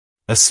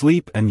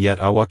Asleep and yet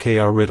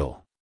AwakeA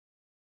Riddle.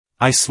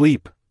 I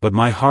sleep, but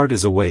my heart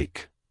is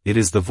awake, it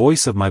is the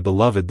voice of my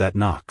beloved that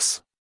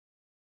knocks.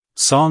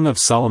 Song of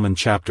Solomon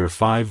chapter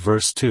 5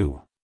 verse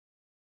 2.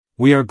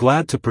 We are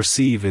glad to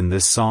perceive in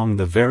this song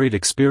the varied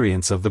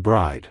experience of the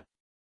bride.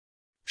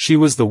 She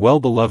was the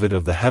well-beloved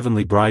of the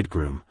heavenly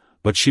bridegroom,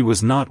 but she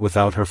was not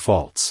without her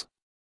faults.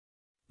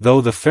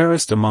 Though the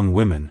fairest among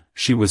women,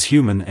 she was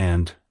human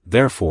and,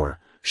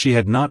 therefore, she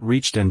had not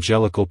reached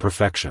angelical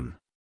perfection.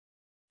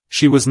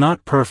 She was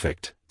not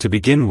perfect, to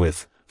begin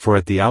with, for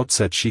at the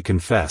outset she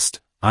confessed,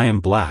 I am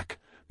black,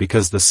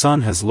 because the sun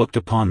has looked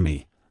upon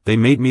me, they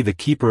made me the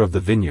keeper of the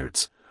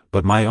vineyards,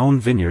 but my own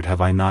vineyard have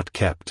I not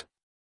kept.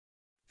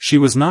 She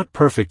was not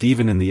perfect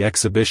even in the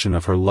exhibition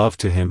of her love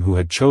to him who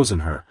had chosen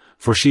her,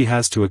 for she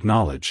has to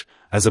acknowledge,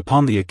 as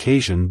upon the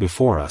occasion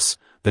before us,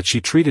 that she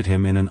treated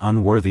him in an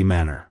unworthy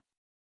manner.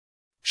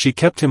 She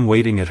kept him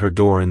waiting at her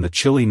door in the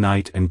chilly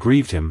night and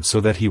grieved him so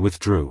that he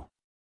withdrew.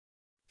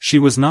 She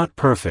was not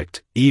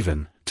perfect,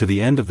 even, to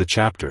the end of the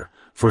chapter,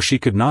 for she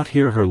could not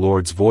hear her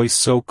Lord's voice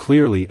so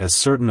clearly as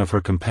certain of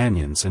her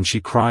companions, and she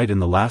cried in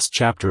the last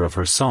chapter of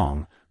her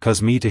song, "'Cause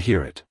me to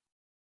hear it."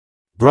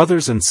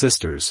 Brothers and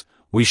sisters,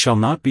 we shall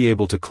not be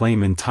able to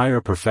claim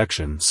entire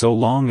perfection so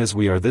long as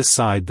we are this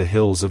side the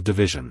hills of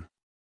division.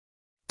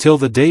 Till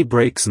the day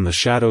breaks and the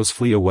shadows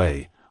flee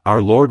away,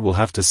 our Lord will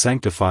have to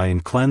sanctify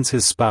and cleanse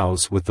his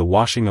spouse with the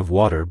washing of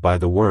water by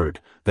the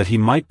word, that he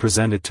might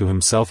present it to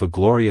himself a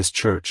glorious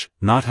church,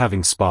 not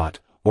having spot,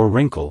 or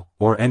wrinkle,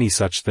 or any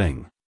such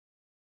thing.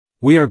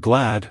 We are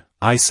glad,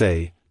 I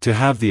say, to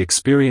have the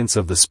experience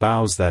of the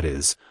spouse, that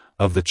is,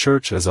 of the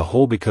church as a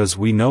whole, because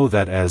we know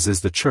that as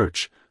is the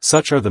church,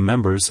 such are the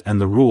members,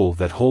 and the rule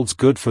that holds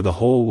good for the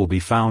whole will be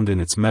found in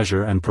its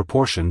measure and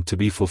proportion to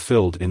be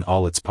fulfilled in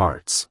all its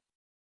parts.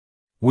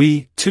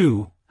 We,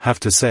 too, have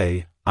to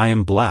say, I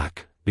am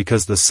black,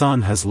 because the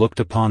sun has looked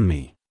upon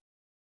me.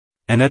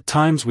 And at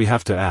times we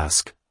have to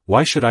ask,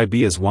 why should I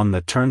be as one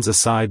that turns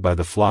aside by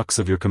the flocks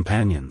of your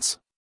companions?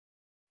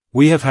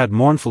 We have had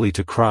mournfully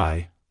to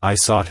cry, I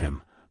sought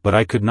him, but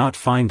I could not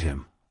find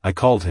him, I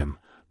called him,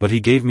 but he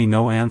gave me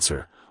no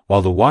answer,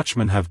 while the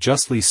watchmen have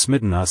justly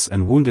smitten us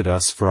and wounded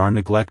us for our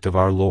neglect of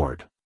our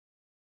Lord.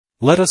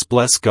 Let us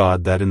bless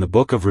God that in the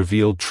book of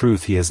revealed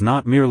truth he has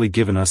not merely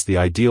given us the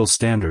ideal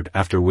standard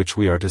after which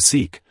we are to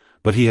seek,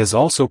 but he has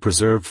also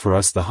preserved for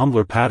us the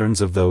humbler patterns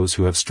of those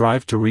who have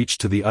strived to reach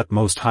to the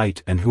utmost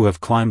height and who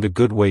have climbed a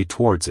good way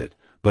towards it,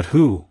 but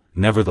who,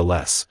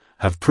 nevertheless,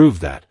 have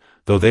proved that,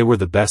 though they were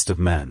the best of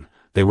men,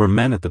 they were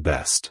men at the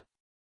best.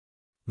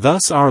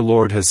 Thus our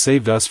Lord has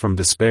saved us from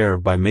despair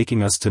by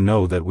making us to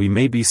know that we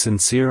may be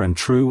sincere and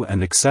true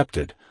and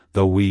accepted,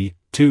 though we,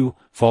 too,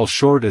 fall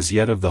short as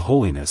yet of the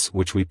holiness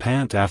which we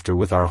pant after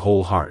with our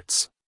whole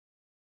hearts.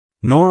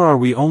 Nor are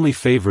we only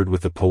favored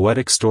with the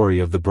poetic story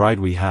of the bride,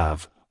 we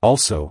have,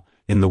 also,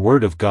 in the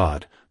Word of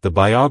God, the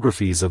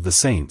biographies of the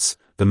saints,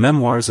 the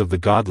memoirs of the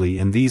godly,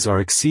 and these are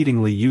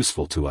exceedingly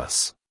useful to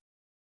us.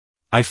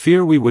 I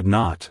fear we would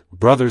not,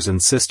 brothers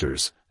and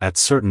sisters, at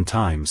certain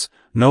times,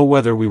 know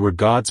whether we were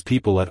God's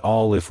people at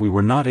all if we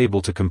were not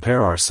able to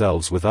compare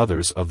ourselves with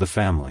others of the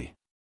family.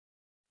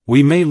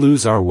 We may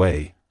lose our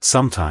way,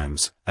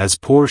 sometimes, as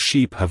poor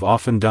sheep have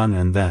often done,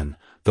 and then,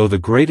 though the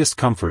greatest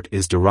comfort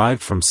is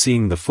derived from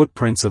seeing the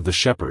footprints of the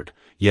shepherd,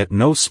 yet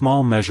no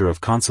small measure of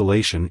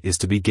consolation is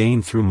to be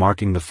gained through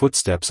marking the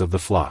footsteps of the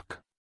flock.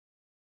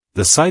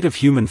 The sight of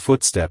human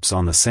footsteps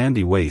on the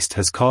sandy waste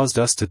has caused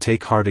us to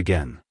take heart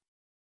again.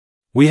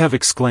 We have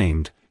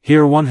exclaimed,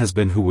 here one has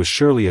been who was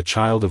surely a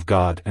child of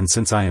God, and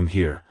since I am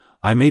here,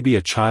 I may be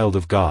a child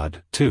of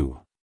God,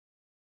 too.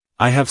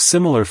 I have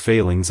similar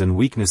failings and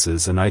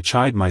weaknesses, and I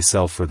chide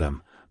myself for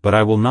them, but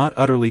I will not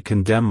utterly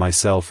condemn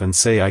myself and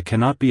say I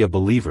cannot be a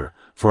believer,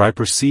 for I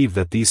perceive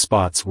that these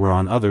spots were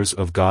on others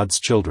of God's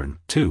children,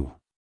 too.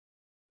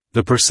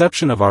 The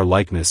perception of our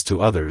likeness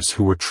to others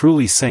who were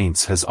truly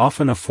saints has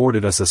often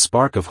afforded us a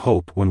spark of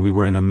hope when we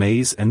were in a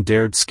maze and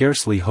dared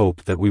scarcely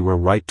hope that we were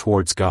right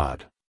towards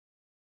God.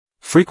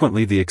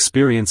 Frequently the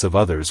experience of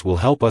others will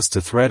help us to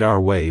thread our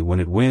way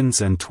when it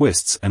winds and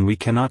twists and we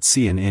cannot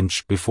see an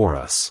inch before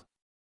us.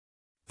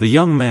 The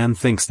young man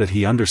thinks that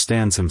he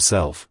understands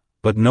himself,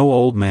 but no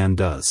old man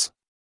does.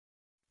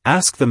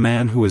 Ask the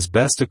man who is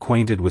best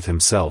acquainted with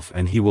himself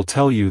and he will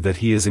tell you that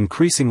he is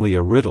increasingly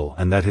a riddle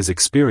and that his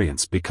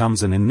experience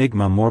becomes an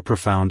enigma more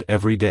profound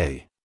every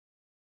day.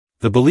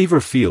 The believer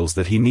feels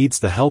that he needs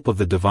the help of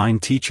the divine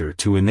teacher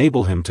to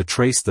enable him to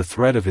trace the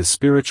thread of his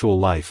spiritual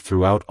life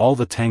throughout all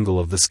the tangle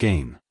of the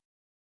skein.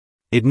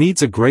 It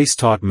needs a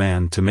grace-taught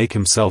man to make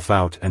himself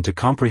out and to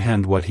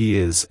comprehend what he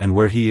is and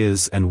where he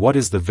is and what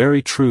is the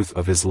very truth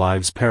of his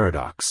life's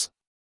paradox.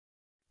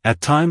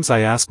 At times I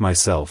ask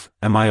myself,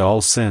 am I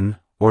all sin,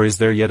 or is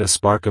there yet a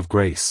spark of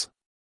grace?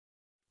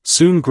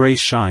 Soon grace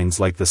shines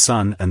like the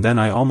sun, and then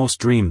I almost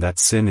dream that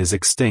sin is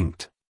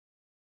extinct.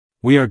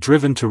 We are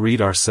driven to read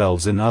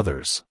ourselves in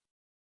others.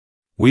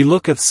 We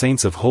look at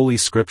saints of Holy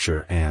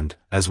Scripture and,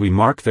 as we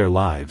mark their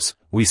lives,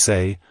 we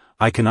say,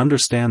 I can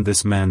understand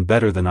this man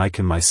better than I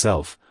can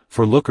myself,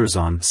 for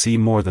lookers-on see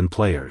more than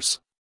players.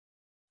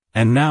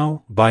 And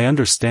now, by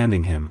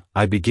understanding him,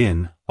 I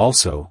begin,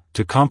 also,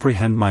 to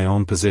comprehend my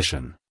own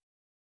position.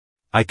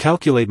 I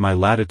calculate my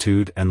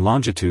latitude and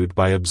longitude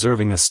by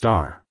observing a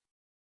star.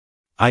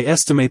 I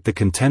estimate the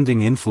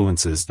contending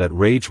influences that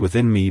rage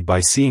within me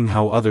by seeing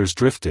how others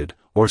drifted,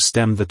 or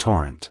stemmed the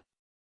torrent.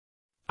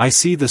 I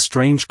see the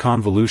strange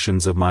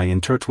convolutions of my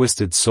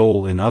intertwisted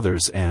soul in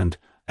others and,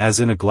 as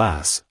in a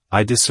glass,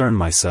 I discern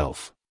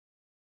myself.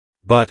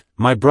 But,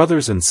 my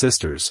brothers and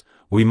sisters,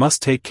 we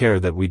must take care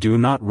that we do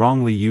not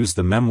wrongly use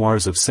the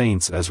memoirs of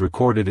saints as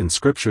recorded in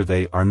Scripture.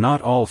 They are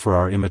not all for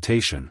our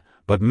imitation,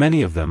 but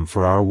many of them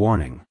for our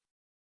warning.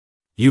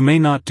 You may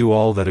not do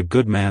all that a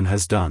good man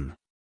has done.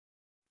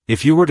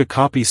 If you were to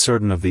copy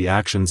certain of the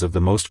actions of the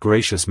most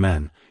gracious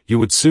men, you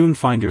would soon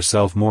find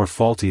yourself more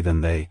faulty than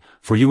they,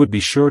 for you would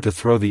be sure to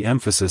throw the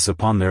emphasis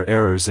upon their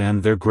errors,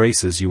 and their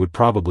graces you would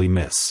probably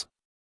miss.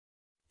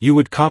 You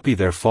would copy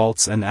their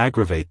faults and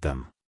aggravate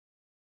them.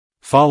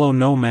 Follow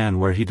no man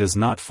where he does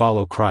not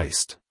follow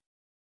Christ.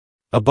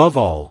 Above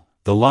all,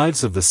 the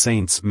lives of the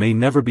saints may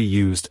never be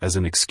used as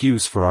an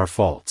excuse for our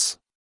faults.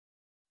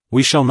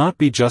 We shall not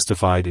be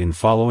justified in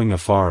following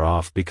afar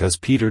off because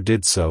Peter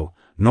did so,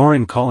 nor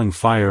in calling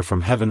fire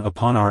from heaven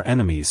upon our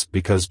enemies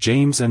because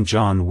James and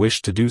John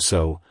wished to do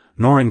so,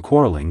 nor in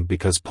quarreling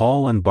because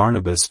Paul and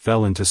Barnabas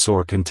fell into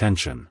sore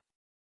contention.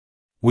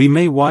 We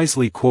may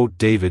wisely quote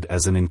David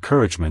as an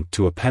encouragement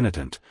to a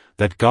penitent,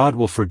 that God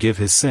will forgive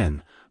his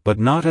sin, but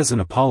not as an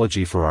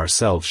apology for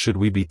ourselves should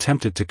we be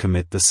tempted to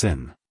commit the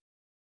sin.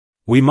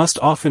 We must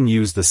often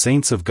use the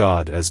saints of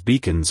God as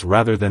beacons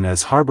rather than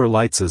as harbor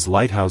lights, as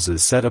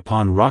lighthouses set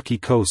upon rocky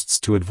coasts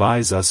to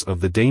advise us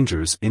of the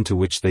dangers into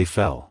which they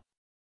fell.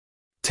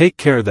 Take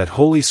care that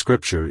Holy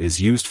Scripture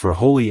is used for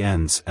holy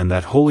ends and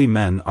that holy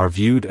men are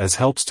viewed as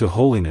helps to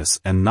holiness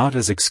and not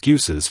as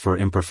excuses for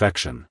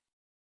imperfection.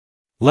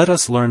 Let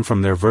us learn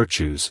from their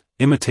virtues,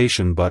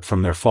 imitation, but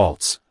from their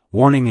faults,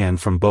 warning, and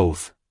from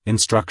both,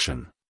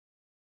 instruction.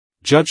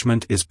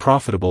 Judgment is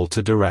profitable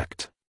to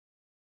direct.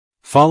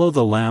 Follow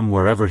the lamb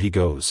wherever he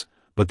goes,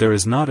 but there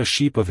is not a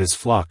sheep of his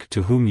flock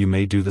to whom you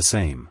may do the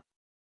same.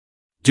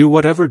 Do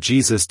whatever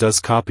Jesus does,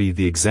 copy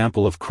the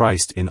example of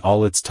Christ in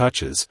all its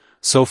touches,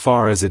 so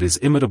far as it is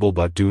imitable,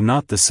 but do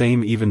not the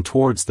same even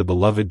towards the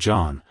beloved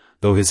John,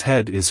 though his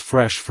head is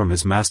fresh from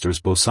his master's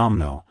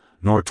bosomno,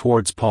 nor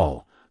towards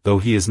Paul, though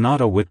he is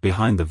not a whit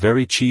behind the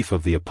very chief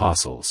of the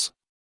apostles.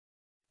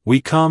 We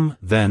come,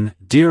 then,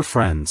 dear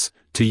friends,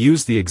 to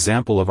use the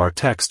example of our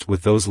text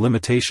with those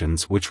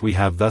limitations which we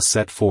have thus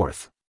set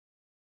forth.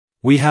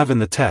 We have in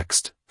the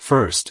text,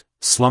 first,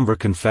 slumber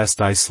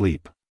confessed, I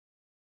sleep.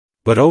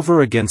 But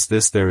over against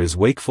this there is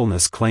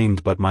wakefulness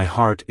claimed, but my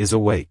heart is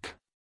awake.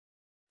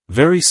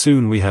 Very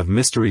soon we have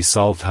mystery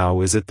solved.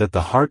 How is it that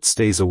the heart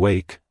stays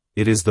awake?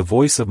 It is the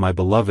voice of my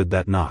beloved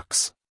that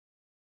knocks.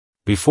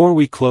 Before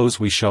we close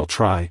we shall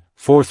try,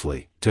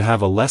 fourthly, to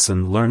have a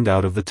lesson learned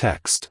out of the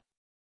text.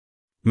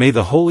 May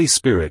the Holy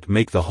Spirit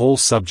make the whole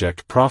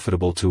subject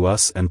profitable to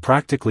us and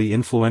practically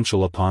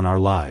influential upon our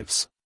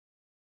lives.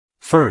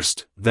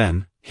 First,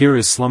 then, here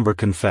is slumber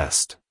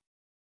confessed.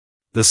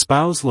 The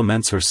spouse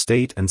laments her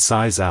state and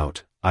sighs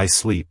out, I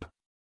sleep.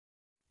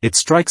 It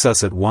strikes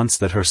us at once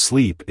that her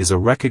sleep is a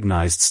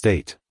recognized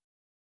state.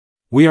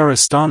 We are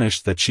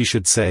astonished that she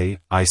should say,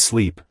 I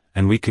sleep,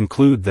 and we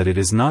conclude that it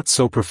is not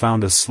so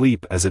profound a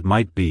sleep as it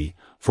might be,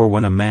 for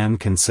when a man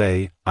can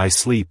say, I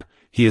sleep,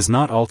 he is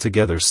not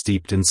altogether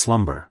steeped in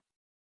slumber.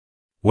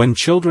 When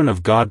children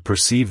of God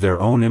perceive their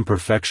own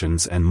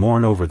imperfections and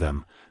mourn over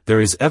them, there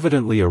is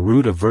evidently a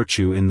root of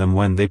virtue in them.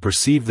 When they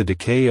perceive the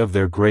decay of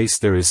their grace,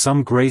 there is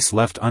some grace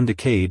left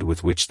undecayed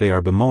with which they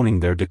are bemoaning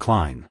their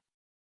decline.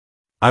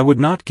 I would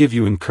not give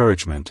you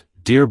encouragement,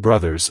 dear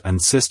brothers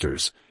and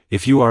sisters,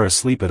 if you are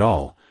asleep at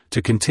all,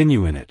 to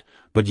continue in it,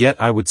 but yet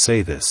I would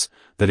say this,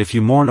 that if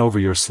you mourn over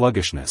your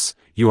sluggishness,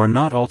 you are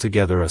not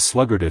altogether a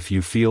sluggard. If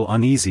you feel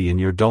uneasy in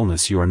your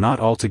dullness, you are not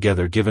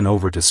altogether given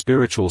over to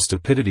spiritual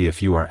stupidity.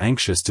 If you are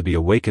anxious to be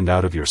awakened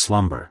out of your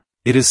slumber,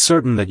 it is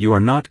certain that you are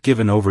not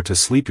given over to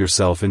sleep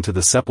yourself into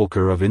the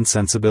sepulchre of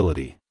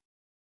insensibility.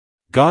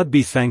 God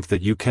be thanked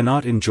that you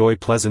cannot enjoy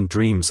pleasant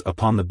dreams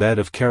upon the bed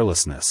of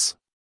carelessness.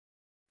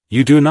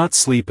 You do not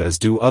sleep as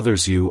do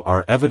others. You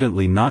are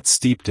evidently not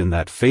steeped in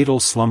that fatal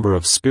slumber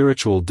of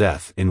spiritual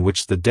death in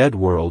which the dead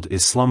world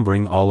is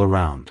slumbering all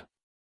around.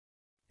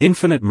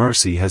 Infinite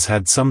mercy has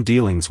had some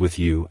dealings with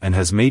you and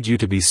has made you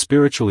to be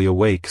spiritually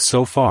awake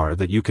so far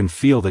that you can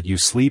feel that you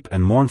sleep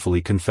and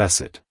mournfully confess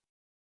it.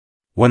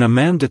 When a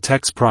man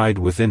detects pride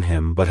within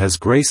him but has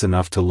grace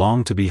enough to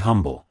long to be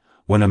humble,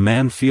 when a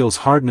man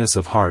feels hardness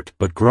of heart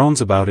but groans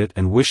about it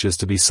and wishes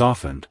to be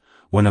softened,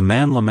 when a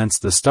man laments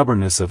the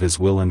stubbornness of his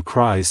will and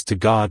cries to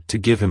God to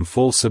give him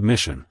full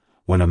submission,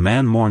 when a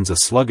man mourns a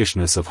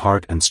sluggishness of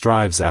heart and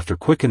strives after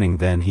quickening,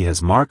 then he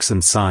has marks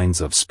and signs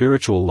of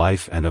spiritual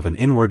life and of an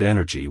inward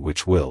energy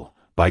which will,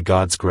 by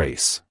God's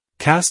grace,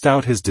 cast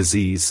out his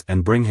disease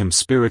and bring him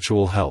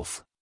spiritual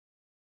health.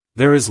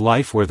 There is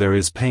life where there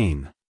is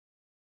pain.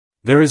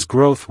 There is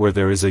growth where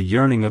there is a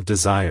yearning of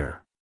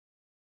desire.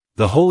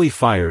 The holy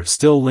fire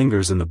still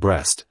lingers in the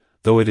breast,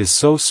 though it is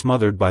so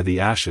smothered by the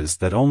ashes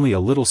that only a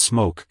little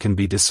smoke can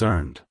be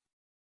discerned.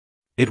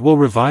 It will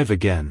revive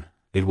again,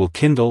 it will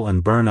kindle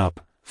and burn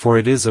up, for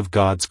it is of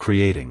God's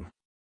creating.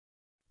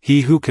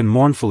 He who can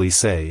mournfully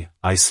say,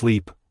 I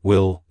sleep,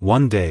 will,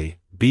 one day,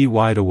 be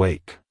wide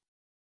awake.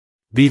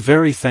 Be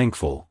very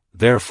thankful,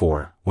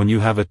 therefore, when you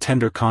have a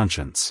tender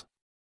conscience.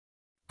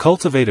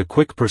 Cultivate a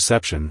quick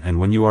perception, and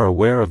when you are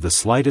aware of the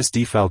slightest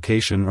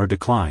defalcation or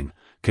decline,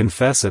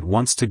 confess at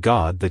once to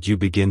God that you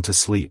begin to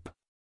sleep.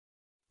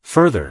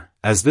 Further,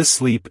 as this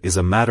sleep is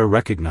a matter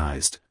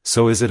recognized,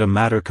 so is it a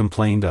matter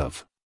complained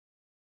of.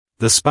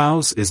 The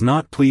spouse is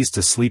not pleased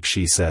to sleep,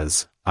 she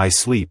says, I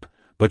sleep,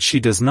 but she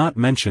does not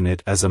mention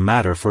it as a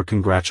matter for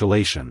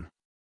congratulation.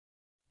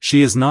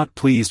 She is not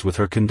pleased with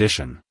her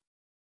condition.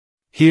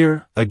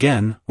 Here,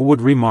 again,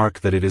 would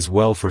remark that it is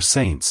well for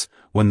saints,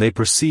 when they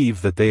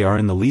perceive that they are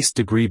in the least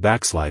degree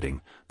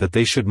backsliding, that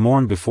they should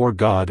mourn before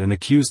God and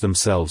accuse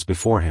themselves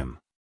before Him.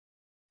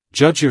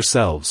 Judge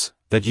yourselves,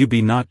 that you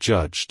be not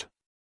judged.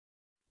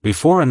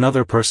 Before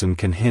another person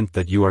can hint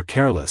that you are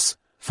careless,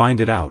 find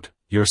it out,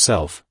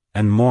 yourself,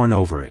 and mourn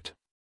over it.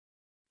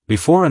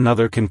 Before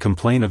another can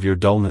complain of your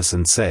dullness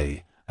and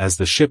say, as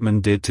the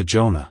shipman did to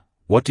Jonah,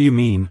 what do you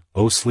mean,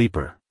 O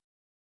sleeper?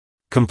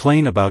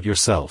 Complain about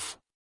yourself.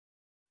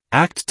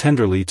 Act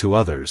tenderly to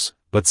others,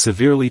 but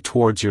severely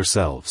towards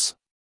yourselves.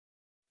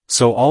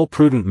 So all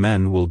prudent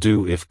men will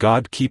do if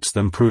God keeps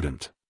them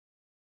prudent.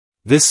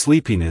 This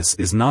sleepiness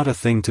is not a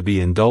thing to be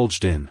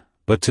indulged in,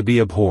 but to be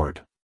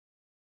abhorred.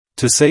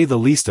 To say the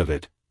least of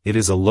it, it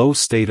is a low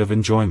state of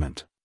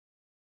enjoyment.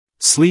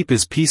 Sleep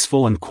is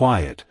peaceful and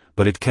quiet,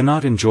 but it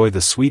cannot enjoy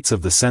the sweets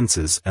of the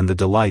senses and the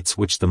delights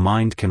which the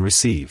mind can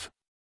receive.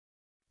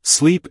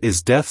 Sleep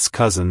is death's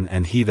cousin,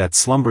 and he that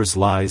slumbers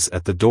lies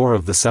at the door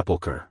of the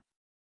sepulchre.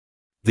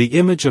 The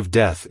image of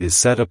death is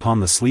set upon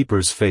the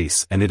sleeper's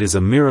face, and it is a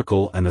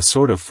miracle and a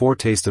sort of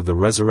foretaste of the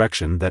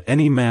resurrection that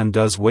any man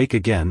does wake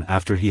again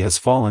after he has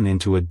fallen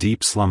into a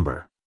deep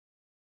slumber.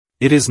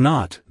 It is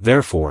not,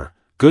 therefore,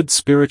 good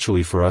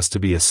spiritually for us to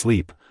be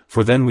asleep,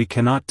 for then we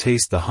cannot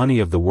taste the honey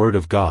of the Word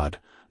of God,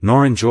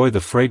 nor enjoy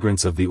the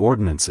fragrance of the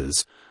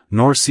ordinances,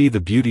 nor see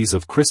the beauties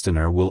of Christ,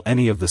 nor will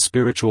any of the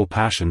spiritual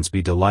passions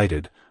be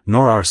delighted,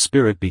 nor our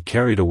spirit be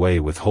carried away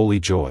with holy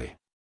joy.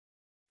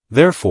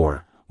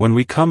 Therefore, when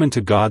we come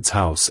into God's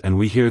house and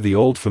we hear the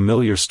old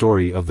familiar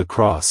story of the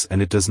cross and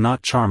it does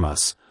not charm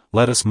us,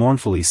 let us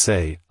mournfully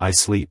say, I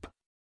sleep.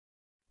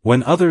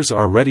 When others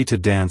are ready to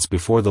dance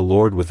before the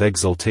Lord with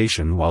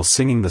exultation while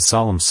singing the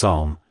solemn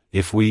psalm,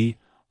 if we,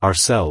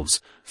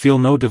 ourselves, feel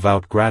no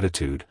devout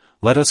gratitude,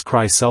 let us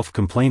cry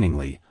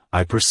self-complainingly,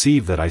 I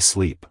perceive that I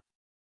sleep.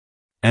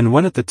 And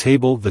when at the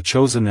table the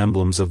chosen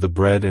emblems of the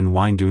bread and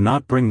wine do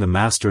not bring the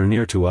Master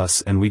near to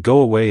us, and we go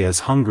away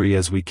as hungry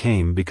as we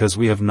came because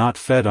we have not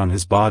fed on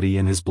His body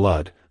and His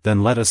blood,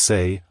 then let us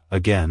say,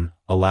 again,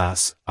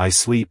 alas, I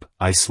sleep,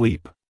 I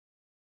sleep.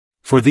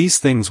 For these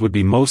things would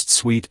be most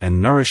sweet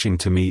and nourishing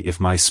to me if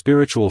my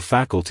spiritual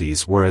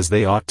faculties were as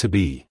they ought to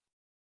be.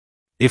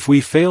 If we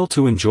fail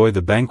to enjoy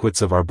the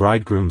banquets of our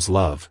bridegroom's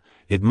love,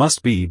 it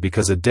must be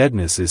because a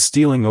deadness is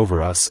stealing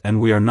over us and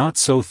we are not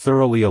so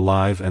thoroughly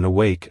alive and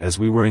awake as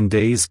we were in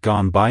days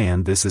gone by,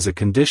 and this is a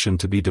condition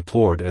to be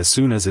deplored as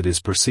soon as it is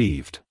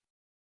perceived.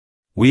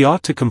 We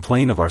ought to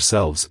complain of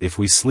ourselves if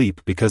we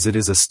sleep, because it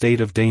is a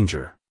state of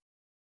danger.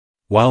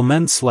 While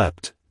men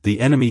slept, the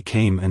enemy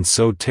came and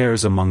sowed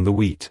tares among the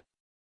wheat.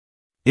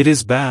 It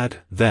is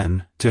bad,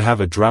 then, to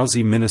have a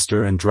drowsy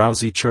minister and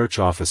drowsy church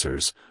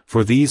officers,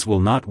 for these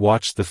will not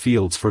watch the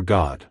fields for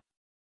God.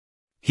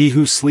 He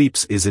who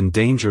sleeps is in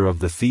danger of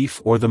the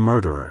thief or the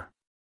murderer.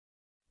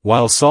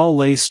 While Saul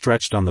lay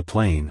stretched on the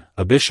plain,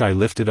 Abishai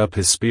lifted up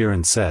his spear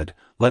and said,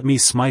 Let me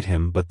smite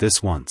him but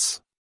this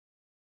once.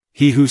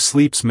 He who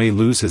sleeps may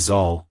lose his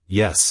all,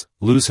 yes,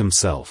 lose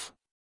himself.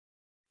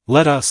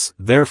 Let us,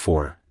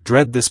 therefore,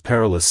 dread this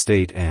perilous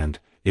state, and,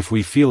 if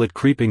we feel it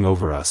creeping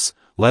over us,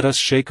 let us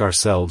shake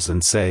ourselves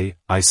and say,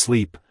 I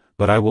sleep,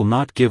 but I will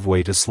not give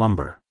way to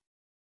slumber.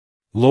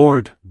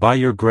 Lord, by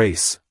your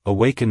grace,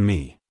 awaken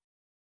me.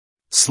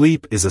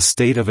 Sleep is a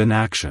state of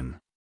inaction.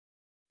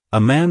 A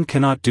man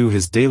cannot do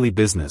his daily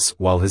business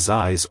while his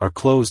eyes are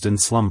closed in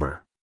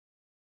slumber.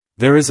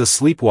 There is a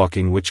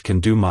sleepwalking which can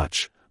do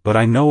much, but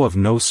I know of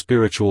no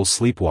spiritual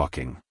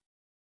sleepwalking.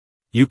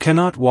 You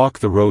cannot walk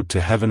the road to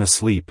heaven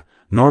asleep,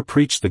 nor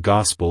preach the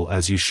gospel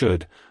as you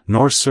should,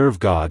 nor serve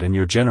God and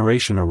your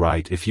generation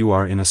aright if you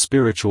are in a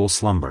spiritual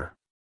slumber.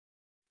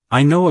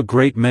 I know a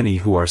great many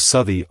who are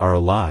suthy are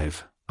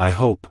alive, I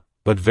hope,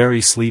 but very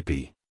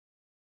sleepy.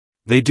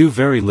 They do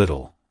very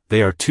little,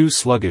 they are too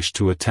sluggish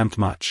to attempt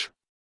much.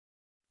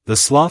 The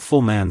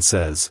slothful man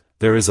says,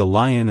 There is a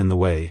lion in the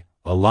way,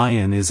 a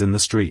lion is in the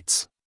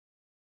streets.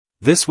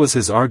 This was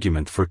his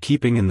argument for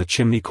keeping in the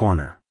chimney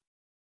corner.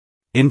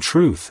 In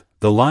truth,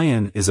 the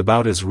lion is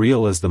about as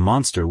real as the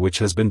monster which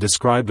has been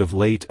described of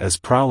late as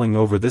prowling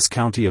over this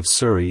county of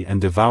Surrey and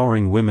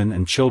devouring women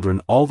and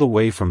children all the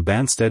way from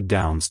Banstead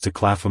Downs to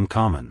Clapham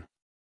Common.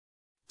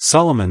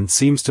 Solomon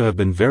seems to have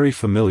been very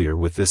familiar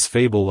with this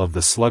fable of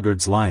the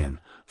sluggard's lion,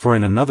 for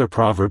in another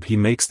proverb he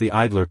makes the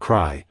idler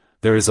cry,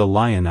 "There is a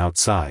lion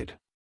outside.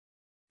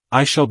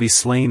 I shall be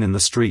slain in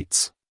the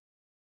streets."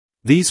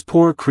 These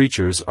poor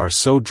creatures are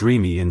so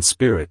dreamy in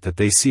spirit that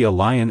they see a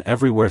lion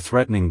everywhere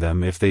threatening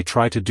them if they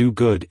try to do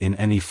good in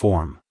any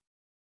form.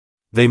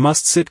 They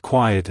must sit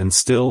quiet and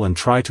still and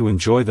try to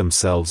enjoy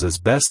themselves as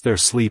best their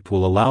sleep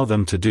will allow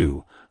them to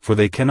do, for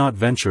they cannot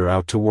venture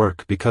out to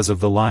work because of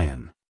the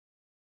lion.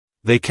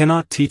 They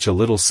cannot teach a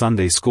little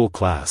Sunday school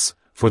class,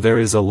 for there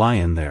is a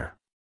lion there.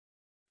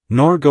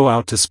 Nor go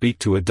out to speak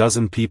to a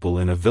dozen people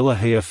in a villa.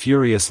 A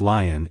furious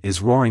lion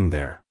is roaring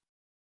there.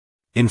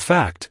 In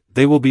fact,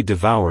 they will be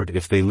devoured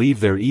if they leave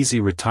their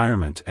easy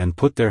retirement and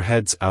put their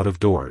heads out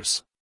of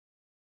doors.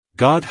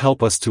 God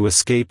help us to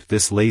escape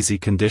this lazy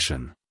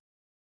condition.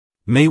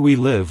 May we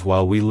live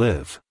while we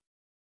live.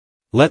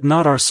 Let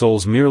not our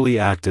souls merely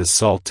act as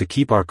salt to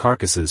keep our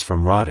carcasses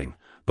from rotting,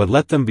 but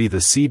let them be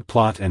the seed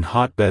plot and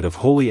hotbed of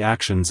holy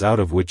actions out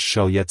of which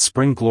shall yet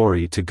spring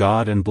glory to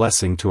God and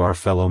blessing to our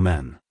fellow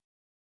men.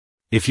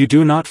 If you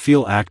do not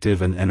feel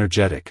active and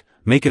energetic,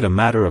 make it a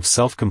matter of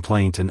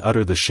self-complaint and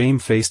utter the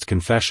shame-faced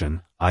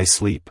confession, "I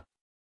sleep."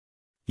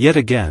 Yet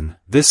again,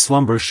 this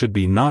slumber should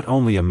be not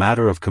only a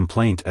matter of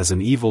complaint as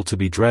an evil to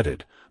be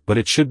dreaded, but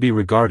it should be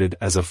regarded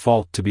as a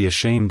fault to be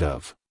ashamed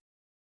of.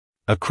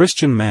 A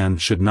Christian man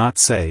should not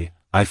say,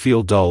 "I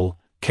feel dull,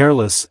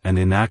 careless and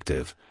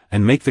inactive,"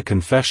 and make the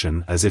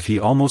confession as if he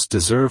almost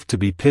deserved to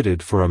be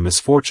pitied for a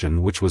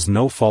misfortune which was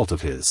no fault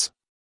of his.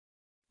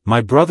 My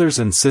brothers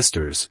and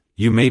sisters,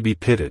 you may be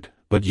pitied,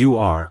 but you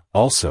are,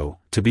 also,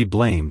 to be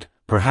blamed,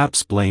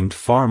 perhaps blamed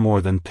far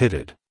more than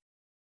pitied.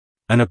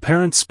 An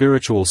apparent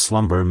spiritual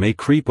slumber may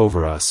creep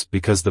over us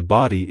because the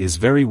body is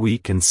very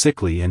weak and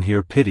sickly, and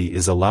here pity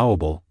is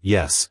allowable,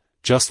 yes,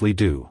 justly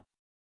due.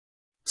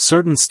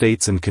 Certain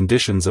states and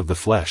conditions of the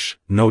flesh,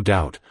 no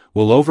doubt,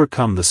 will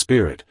overcome the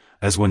spirit,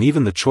 as when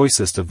even the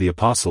choicest of the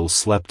apostles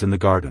slept in the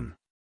garden.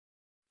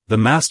 The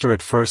Master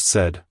at first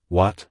said,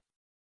 "What?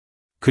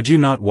 Could you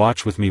not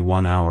watch with me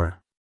 1 hour?"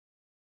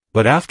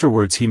 But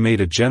afterwards he made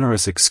a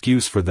generous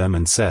excuse for them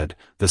and said,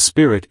 "The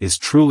spirit is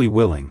truly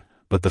willing,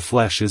 but the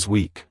flesh is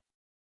weak."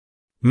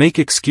 Make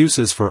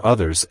excuses for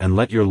others and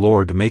let your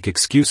Lord make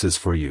excuses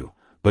for you,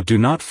 but do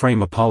not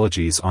frame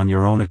apologies on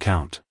your own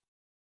account.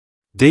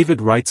 David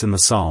writes in the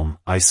Psalm,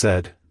 "I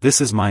said, this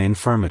is my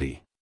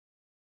infirmity."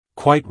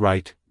 Quite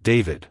right,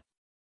 David.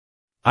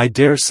 I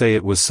dare say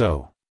it was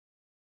so.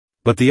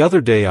 But the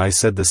other day I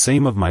said the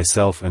same of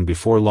myself, and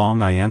before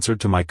long I answered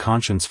to my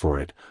conscience for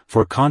it,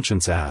 for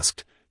conscience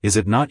asked, "Is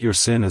it not your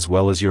sin as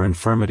well as your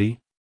infirmity?"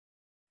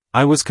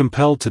 I was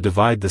compelled to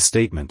divide the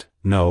statement,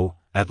 no,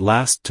 at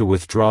last to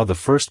withdraw the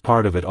first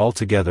part of it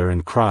altogether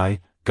and cry,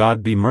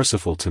 "God be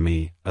merciful to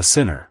me, a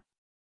sinner."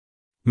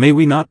 May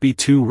we not be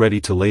too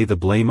ready to lay the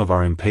blame of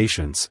our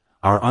impatience,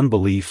 our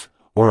unbelief,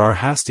 or our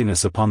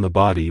hastiness upon the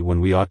body when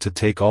we ought to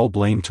take all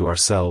blame to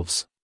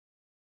ourselves.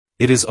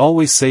 It is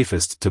always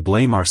safest to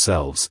blame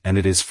ourselves, and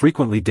it is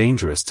frequently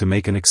dangerous to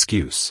make an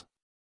excuse.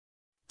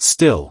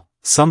 Still,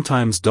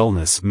 sometimes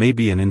dullness may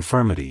be an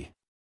infirmity.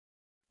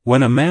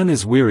 When a man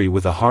is weary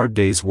with a hard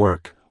day's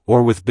work,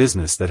 or with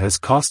business that has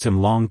cost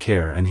him long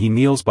care, and he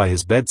kneels by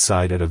his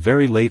bedside at a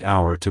very late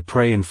hour to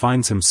pray and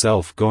finds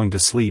himself going to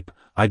sleep,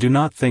 I do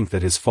not think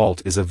that his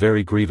fault is a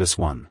very grievous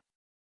one.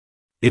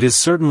 It is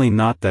certainly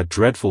not that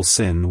dreadful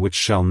sin which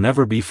shall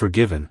never be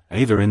forgiven,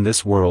 either in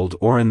this world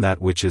or in that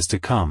which is to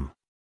come.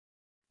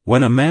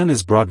 When a man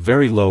is brought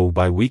very low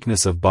by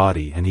weakness of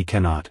body and he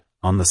cannot,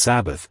 on the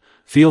Sabbath,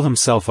 feel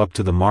himself up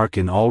to the mark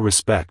in all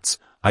respects,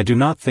 I do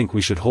not think we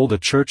should hold a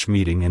church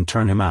meeting and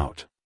turn him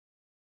out.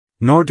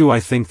 Nor do I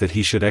think that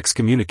he should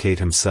excommunicate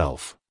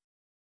himself.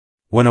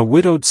 When a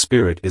widowed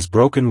spirit is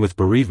broken with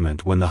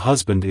bereavement, when the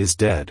husband is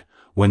dead,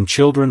 when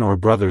children or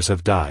brothers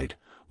have died,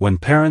 when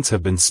parents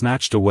have been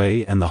snatched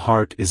away, and the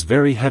heart is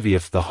very heavy,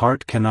 if the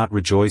heart cannot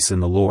rejoice in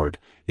the Lord,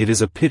 it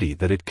is a pity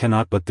that it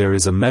cannot, but there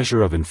is a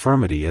measure of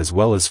infirmity as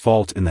well as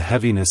fault in the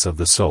heaviness of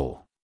the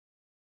soul.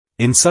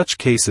 In such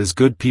cases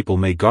good people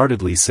may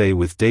guardedly say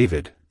with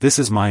David, "This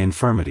is my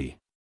infirmity."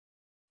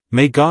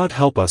 May God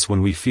help us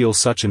when we feel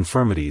such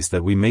infirmities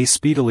that we may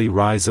speedily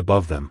rise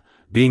above them,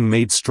 being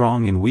made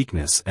strong in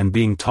weakness and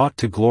being taught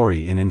to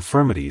glory in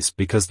infirmities,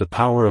 because the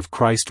power of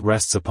Christ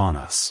rests upon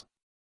us.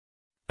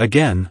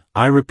 Again,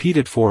 I repeat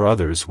it, for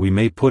others we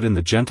may put in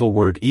the gentle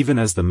word, even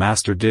as the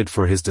Master did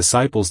for his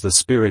disciples, "The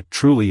spirit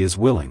truly is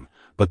willing,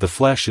 but the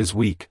flesh is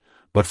weak,"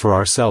 but for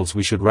ourselves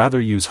we should rather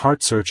use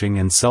heart-searching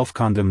and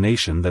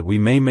self-condemnation, that we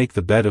may make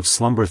the bed of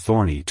slumber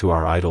thorny to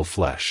our idle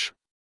flesh.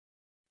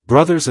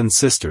 Brothers and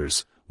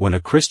sisters, when a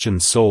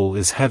Christian's soul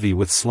is heavy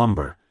with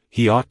slumber,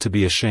 he ought to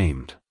be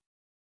ashamed.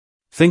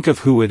 Think of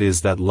who it is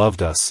that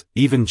loved us,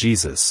 even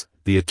Jesus,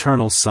 the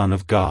eternal Son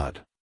of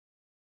God.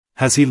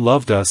 Has he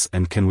loved us,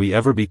 and can we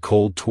ever be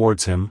cold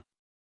towards him?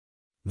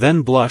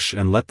 Then blush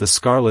and let the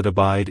scarlet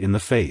abide in the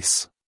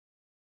face.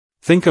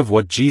 Think of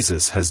what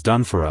Jesus has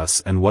done for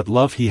us and what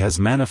love he has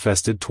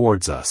manifested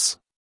towards us.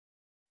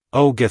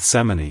 O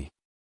Gethsemane!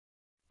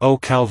 O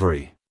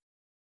Calvary!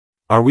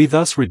 Are we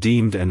thus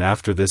redeemed, and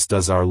after this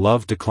does our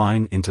love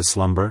decline into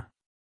slumber?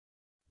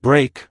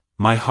 Break,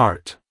 my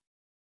heart.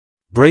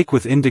 Break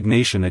with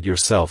indignation at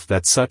yourself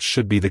that such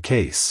should be the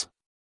case.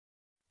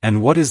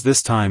 And what is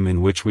this time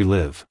in which we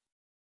live?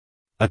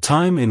 A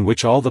time in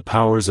which all the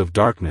powers of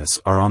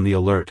darkness are on the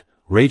alert,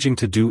 raging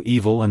to do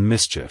evil and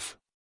mischief.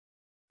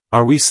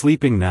 Are we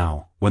sleeping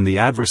now, when the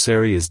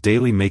adversary is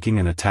daily making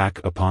an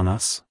attack upon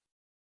us?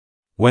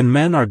 When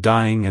men are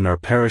dying and are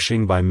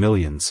perishing by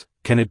millions,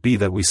 can it be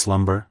that we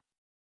slumber?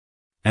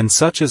 And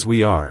such as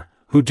we are,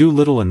 who do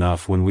little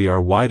enough when we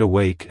are wide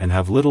awake and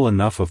have little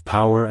enough of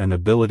power and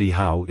ability,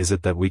 how is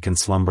it that we can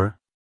slumber?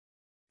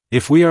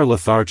 If we are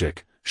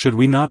lethargic, should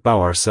we not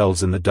bow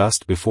ourselves in the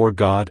dust before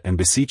God and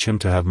beseech Him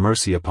to have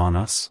mercy upon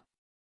us?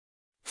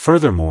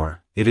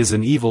 Furthermore, it is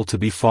an evil to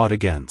be fought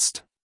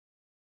against.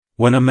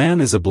 When a man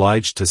is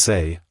obliged to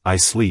say, I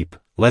sleep,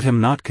 let him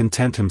not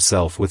content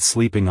himself with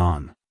sleeping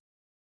on.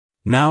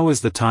 Now is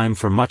the time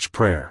for much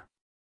prayer.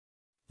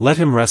 Let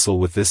him wrestle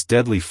with this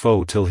deadly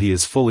foe till he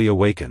is fully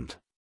awakened.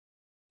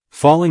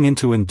 Falling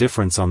into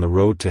indifference on the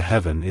road to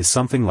heaven is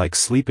something like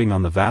sleeping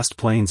on the vast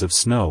plains of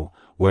snow,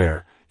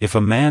 where, if a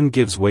man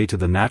gives way to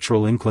the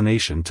natural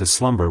inclination to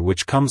slumber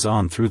which comes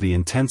on through the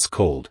intense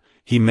cold,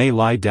 he may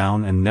lie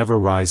down and never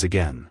rise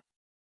again.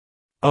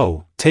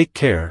 Oh, take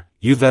care,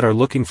 you that are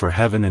looking for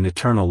heaven and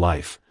eternal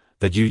life,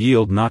 that you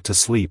yield not to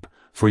sleep,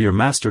 for your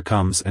Master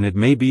comes, and it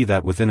may be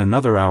that within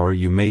another hour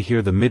you may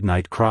hear the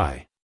midnight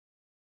cry.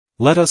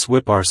 Let us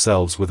whip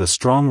ourselves with a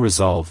strong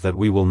resolve that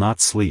we will not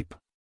sleep.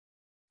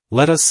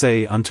 Let us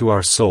say unto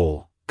our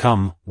soul,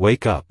 Come,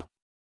 wake up.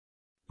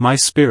 My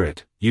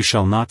spirit, you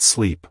shall not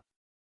sleep.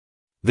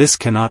 This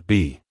cannot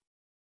be.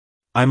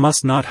 I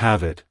must not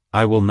have it,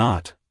 I will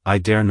not, I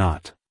dare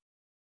not.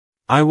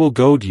 I will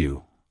goad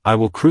you, I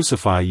will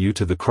crucify you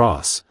to the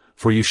cross,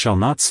 for you shall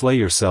not slay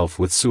yourself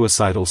with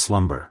suicidal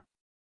slumber.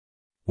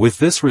 With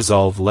this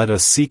resolve let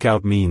us seek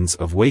out means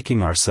of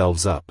waking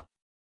ourselves up.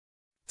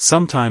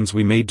 Sometimes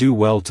we may do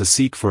well to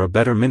seek for a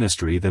better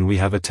ministry than we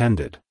have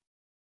attended.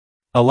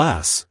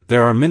 Alas,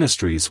 there are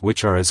ministries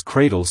which are as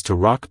cradles to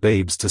rock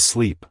babes to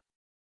sleep.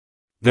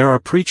 There are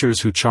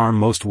preachers who charm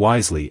most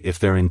wisely if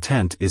their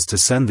intent is to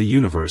send the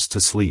universe to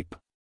sleep.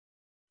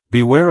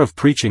 Beware of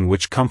preaching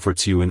which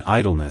comforts you in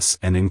idleness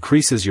and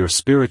increases your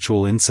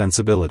spiritual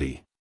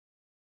insensibility.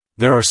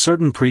 There are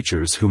certain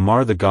preachers who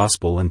mar the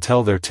gospel and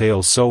tell their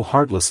tale so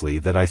heartlessly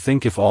that I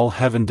think if all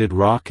heaven did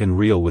rock and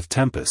reel with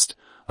tempest,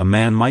 a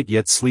man might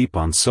yet sleep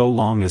on so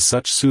long as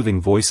such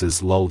soothing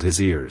voices lulled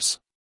his ears.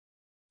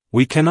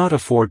 We cannot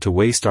afford to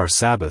waste our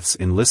Sabbaths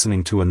in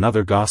listening to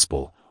another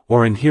gospel,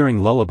 or in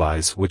hearing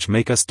lullabies which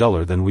make us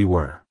duller than we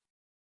were.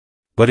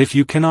 But if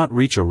you cannot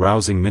reach a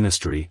rousing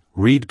ministry,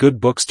 read good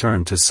books,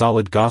 turn to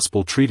solid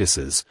gospel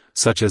treatises,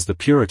 such as the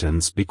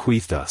Puritans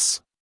bequeathed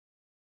us.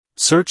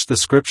 Search the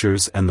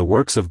Scriptures and the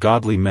works of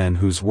godly men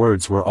whose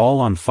words were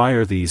all on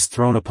fire. These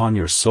thrown upon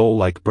your soul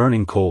like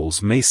burning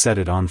coals may set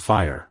it on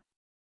fire.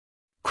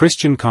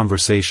 Christian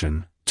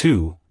conversation,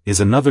 too,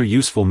 is another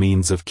useful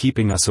means of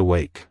keeping us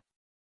awake.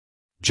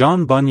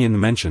 John Bunyan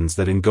mentions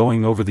that in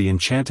going over the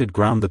enchanted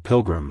ground the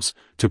pilgrims,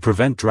 to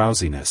prevent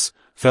drowsiness,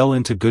 fell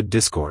into good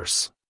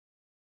discourse.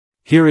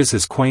 Here is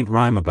his quaint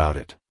rhyme about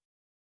it.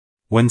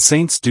 When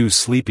saints do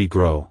sleepy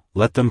grow,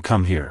 let them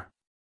come here.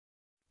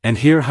 And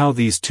hear how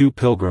these two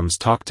pilgrims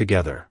talk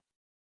together.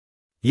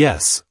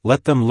 Yes,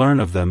 let them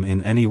learn of them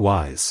in any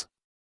wise.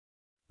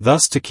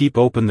 Thus to keep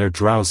open their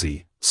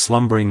drowsy,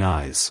 slumbering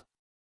eyes.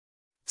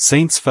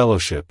 Saints'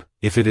 fellowship,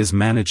 if it is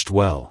managed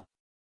well,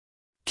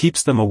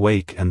 keeps them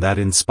awake, and that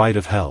in spite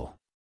of hell.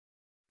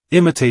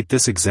 Imitate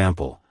this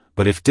example,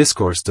 but if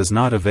discourse does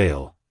not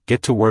avail,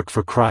 get to work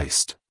for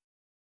Christ.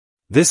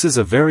 This is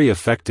a very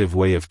effective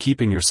way of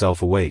keeping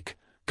yourself awake,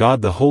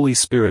 God the Holy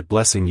Spirit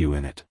blessing you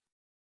in it.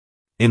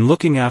 In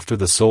looking after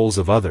the souls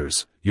of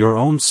others, your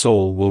own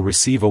soul will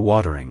receive a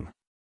watering.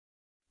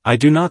 I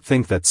do not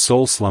think that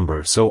soul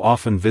slumber so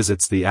often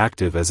visits the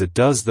active as it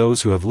does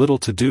those who have little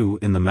to do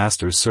in the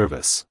Master's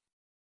service.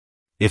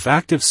 If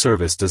active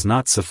service does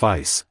not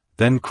suffice,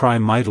 then cry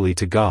mightily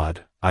to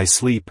God, I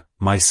sleep,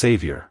 my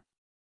Savior.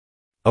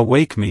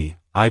 Awake me,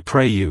 I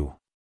pray you.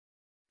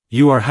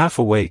 You are half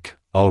awake,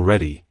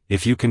 already,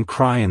 if you can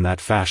cry in that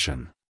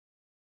fashion.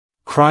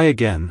 Cry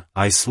again,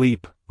 I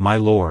sleep, my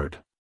Lord.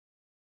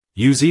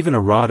 Use even a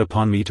rod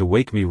upon me to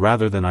wake me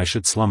rather than I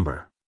should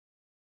slumber.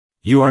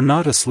 You are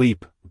not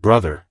asleep,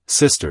 brother,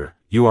 sister,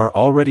 you are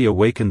already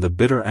awakened. The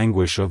bitter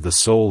anguish of the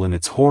soul and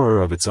its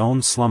horror of its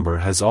own slumber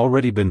has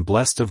already been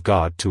blessed of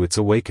God to its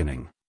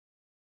awakening.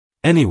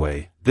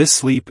 Anyway, this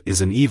sleep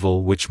is an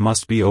evil which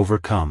must be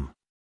overcome.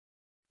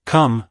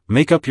 Come,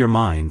 make up your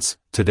minds,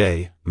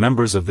 today,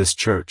 members of this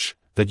church,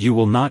 that you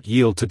will not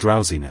yield to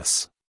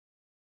drowsiness.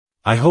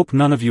 I hope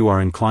none of you are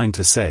inclined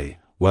to say,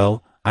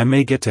 well, I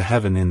may get to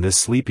heaven in this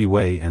sleepy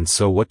way, and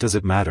so what does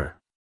it matter?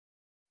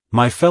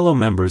 My fellow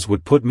members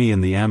would put me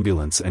in the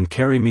ambulance and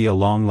carry me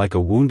along like a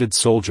wounded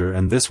soldier,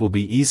 and this will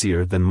be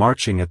easier than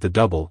marching at the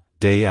double,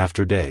 day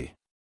after day.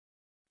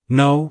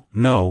 No,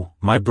 no,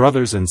 my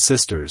brothers and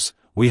sisters,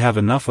 we have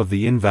enough of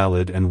the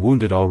invalid and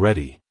wounded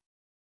already.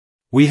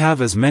 We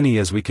have as many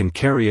as we can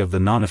carry of the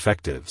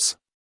non-effectives.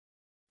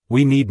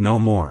 We need no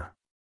more.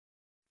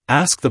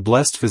 Ask the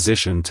blessed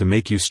physician to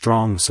make you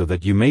strong so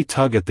that you may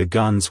tug at the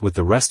guns with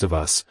the rest of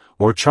us,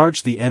 or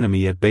charge the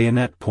enemy at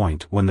bayonet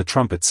point when the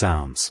trumpet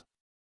sounds.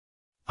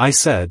 I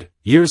said,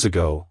 years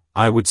ago,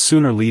 I would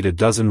sooner lead a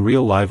dozen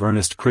real live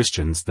earnest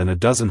Christians than a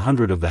dozen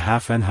hundred of the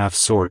half-and-half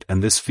sort,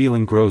 and this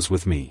feeling grows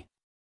with me.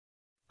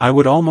 I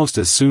would almost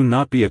as soon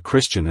not be a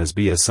Christian as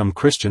be as some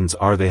Christians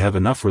are. They have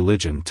enough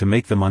religion to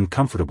make them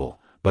uncomfortable,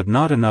 but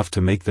not enough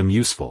to make them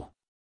useful.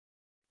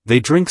 They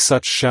drink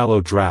such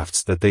shallow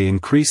draughts that they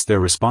increase their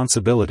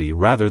responsibility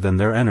rather than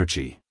their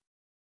energy.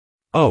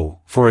 Oh,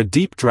 for a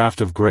deep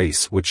draught of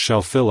grace which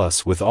shall fill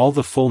us with all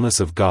the fullness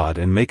of God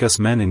and make us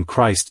men in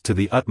Christ to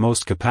the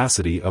utmost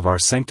capacity of our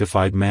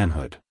sanctified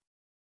manhood.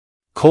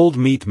 Cold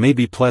meat may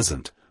be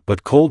pleasant,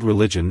 but cold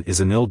religion is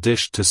an ill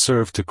dish to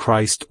serve to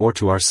Christ or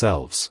to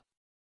ourselves.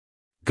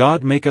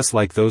 God make us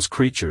like those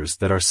creatures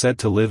that are said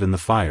to live in the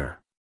fire.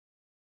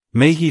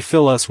 May He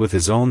fill us with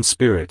His own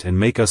Spirit and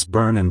make us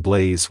burn and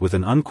blaze with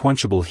an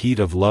unquenchable heat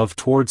of love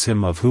towards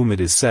Him of whom it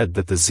is said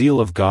that the zeal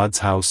of God's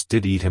house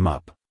did eat Him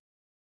up.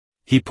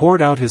 He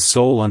poured out His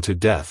soul unto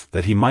death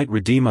that He might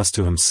redeem us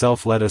to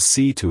Himself. Let us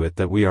see to it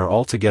that we are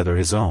altogether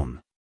His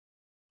own.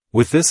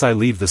 With this I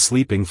leave the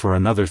sleeping for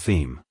another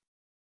theme.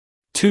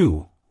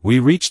 2. We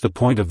reach the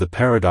point of the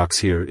paradox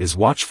here. Is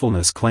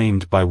watchfulness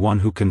claimed by one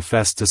who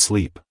confessed to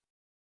sleep?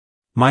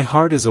 My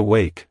heart is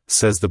awake,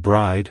 says the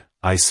bride,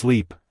 I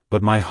sleep,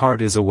 but my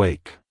heart is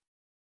awake.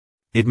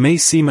 It may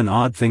seem an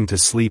odd thing to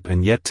sleep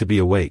and yet to be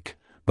awake,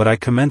 but I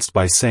commenced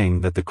by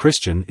saying that the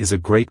Christian is a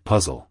great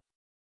puzzle.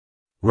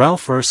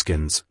 Ralph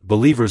Erskine's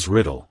Believer's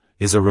Riddle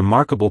is a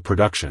remarkable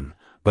production,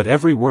 but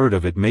every word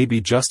of it may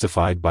be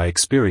justified by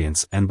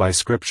experience and by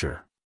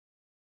Scripture.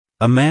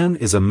 A man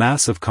is a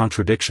mass of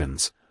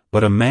contradictions,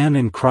 but a man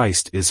in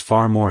Christ is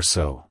far more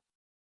so.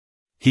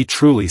 He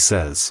truly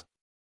says,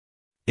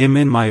 "Am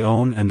in my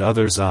own and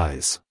others'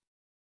 eyes.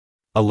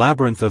 A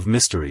labyrinth of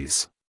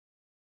mysteries.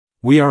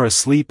 We are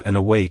asleep and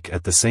awake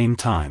at the same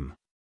time."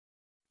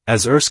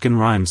 As Erskine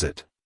rhymes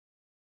it.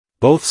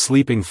 Both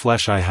sleeping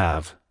flesh I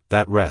have,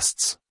 that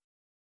rests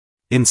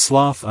in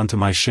sloth unto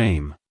my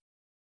shame,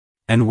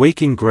 and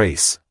waking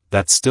grace,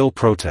 that still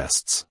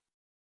protests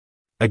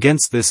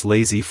against this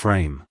lazy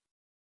frame.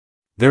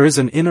 There is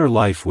an inner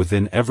life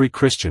within every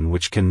Christian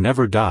which can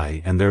never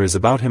die, and there is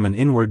about him an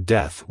inward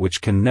death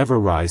which can never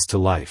rise to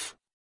life.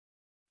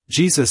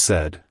 Jesus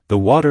said, "The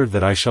water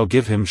that I shall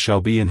give him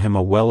shall be in him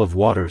a well of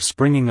water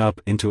springing up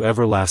into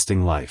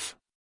everlasting life."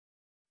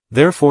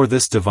 Therefore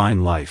this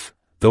divine life,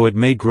 though it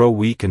may grow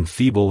weak and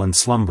feeble and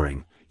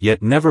slumbering,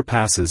 yet never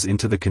passes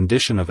into the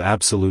condition of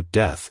absolute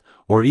death,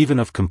 or even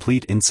of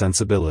complete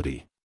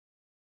insensibility.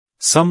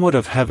 Somewhat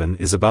of heaven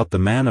is about the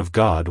man of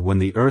God when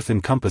the earth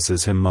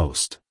encompasses him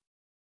most.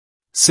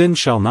 Sin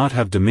shall not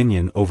have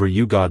dominion over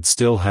you. God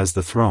still has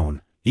the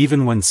throne,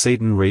 even when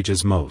Satan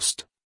rages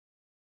most.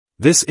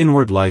 This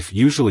inward life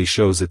usually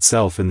shows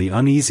itself in the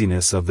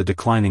uneasiness of the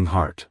declining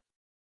heart.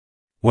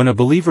 When a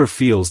believer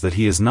feels that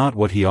he is not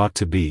what he ought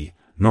to be,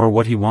 nor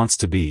what he wants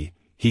to be,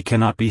 he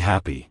cannot be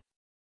happy.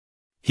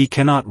 He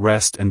cannot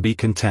rest and be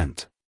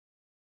content.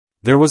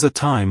 There was a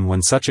time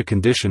when such a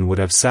condition would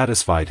have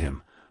satisfied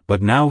him,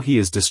 but now he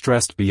is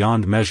distressed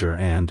beyond measure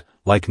and,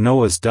 like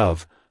Noah's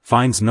dove,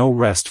 finds no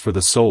rest for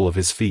the sole of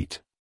his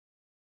feet.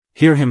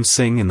 Hear him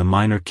sing in the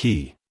minor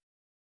key.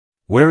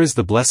 Where is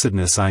the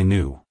blessedness I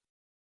knew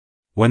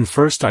when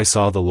first I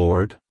saw the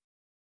Lord?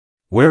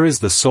 Where is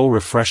the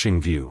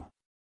soul-refreshing view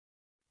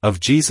of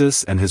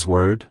Jesus and His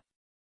Word?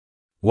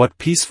 What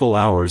peaceful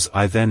hours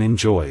I then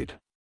enjoyed!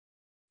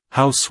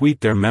 How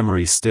sweet their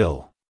memory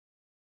still!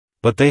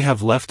 But they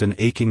have left an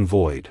aching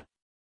void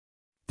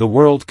the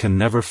world can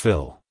never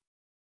fill.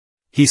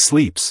 He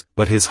sleeps,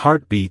 but his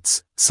heart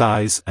beats,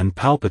 sighs, and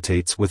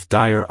palpitates with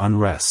dire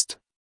unrest.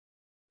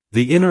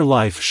 The inner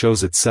life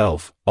shows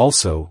itself,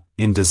 also,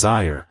 in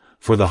desire,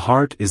 for the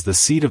heart is the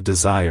seat of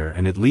desire,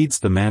 and it leads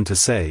the man to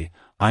say,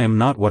 "I am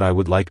not what I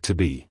would like to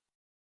be.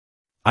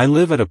 I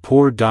live at a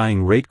poor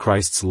dying rate.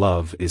 Christ's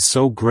love is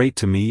so great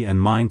to me and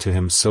mine to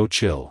Him so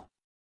chill.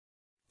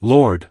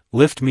 Lord,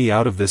 lift me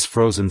out of this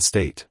frozen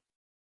state.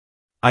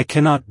 I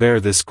cannot bear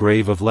this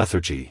grave of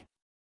lethargy.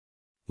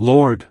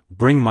 Lord,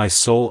 bring my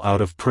soul out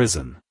of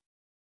prison.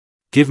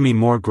 Give me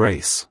more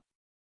grace.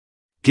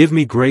 Give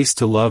me grace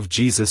to love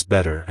Jesus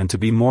better and to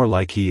be more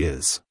like He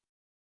is.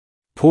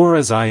 Poor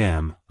as I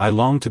am, I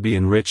long to be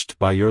enriched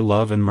by your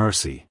love and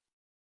mercy.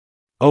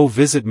 Oh,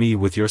 visit me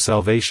with your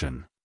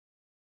salvation."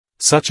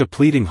 Such a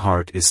pleading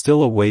heart is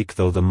still awake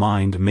though the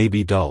mind may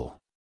be dull.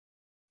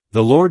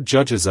 The Lord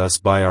judges us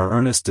by our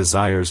earnest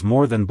desires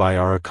more than by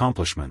our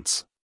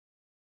accomplishments.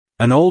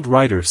 An old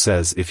writer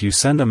says, if you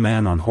send a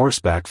man on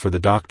horseback for the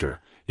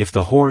doctor, if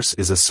the horse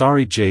is a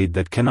sorry jade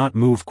that cannot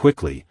move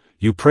quickly,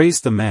 you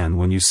praise the man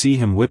when you see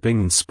him whipping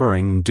and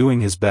spurring and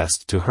doing his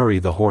best to hurry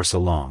the horse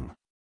along.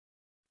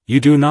 You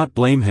do not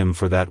blame him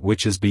for that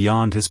which is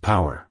beyond his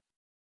power.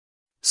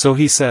 So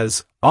he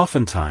says,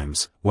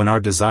 oftentimes, when our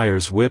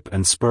desires whip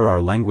and spur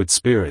our languid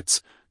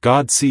spirits,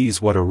 God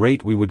sees what a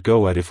rate we would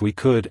go at if we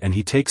could, and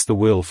he takes the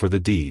will for the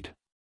deed.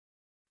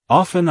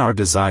 Often our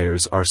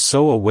desires are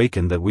so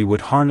awakened that we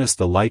would harness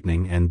the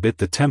lightning and bit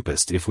the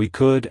tempest if we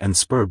could, and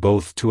spur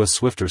both to a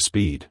swifter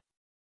speed.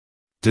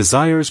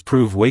 Desires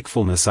prove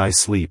wakefulness. I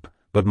sleep,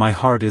 but my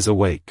heart is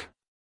awake.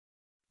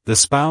 The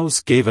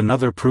spouse gave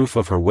another proof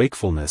of her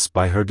wakefulness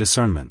by her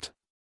discernment.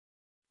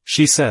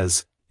 She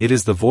says, "It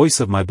is the voice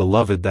of my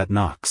beloved that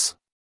knocks."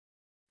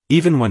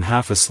 Even when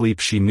half asleep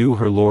she knew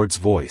her Lord's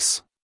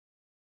voice.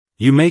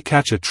 You may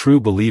catch a true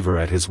believer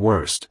at his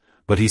worst,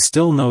 but he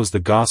still knows the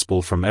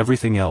gospel from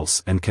everything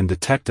else and can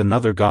detect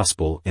another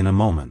gospel in a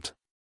moment.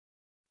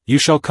 You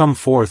shall come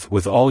forth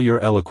with all your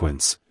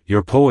eloquence,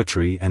 your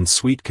poetry and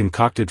sweet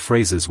concocted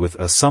phrases with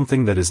a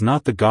something that is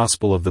not the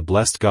gospel of the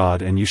blessed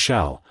God, and you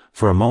shall,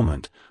 for a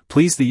moment,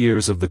 please the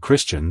ears of the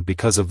Christian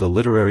because of the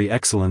literary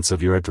excellence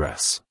of your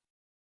address.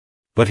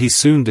 But he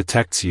soon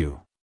detects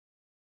you.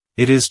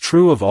 It is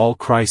true of all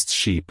Christ's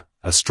sheep,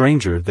 a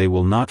stranger they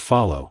will not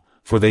follow,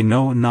 for they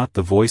know not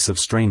the voice of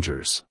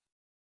strangers.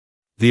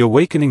 The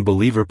awakening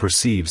believer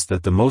perceives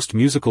that the most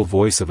musical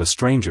voice of a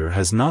stranger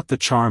has not the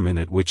charm in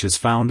it which is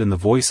found in the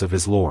voice of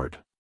his Lord.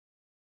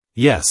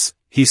 Yes,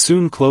 he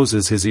soon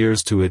closes his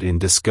ears to it in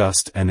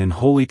disgust and in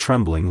holy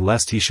trembling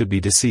lest he should be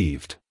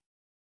deceived.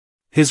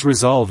 His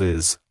resolve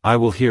is, I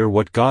will hear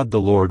what God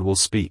the Lord will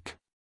speak.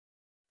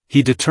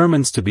 He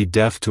determines to be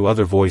deaf to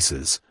other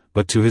voices,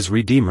 but to his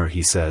Redeemer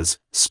he says,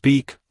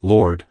 Speak,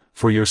 Lord,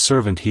 for your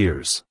servant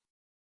hears.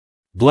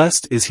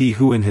 Blessed is he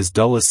who in his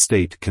dullest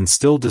state can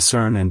still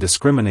discern and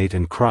discriminate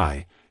and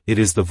cry, It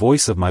is the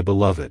voice of my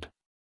beloved.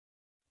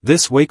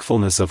 This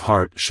wakefulness of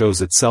heart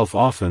shows itself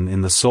often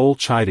in the soul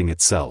chiding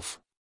itself.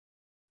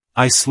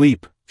 I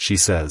sleep, she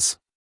says.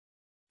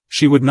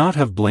 She would not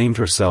have blamed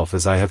herself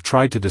as I have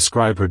tried to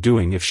describe her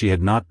doing if she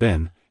had not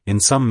been, in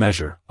some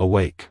measure,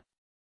 awake.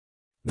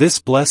 This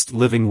blessed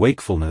living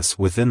wakefulness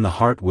within the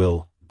heart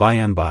will, by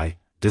and by,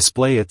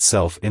 display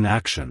itself in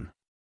action.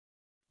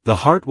 The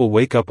heart will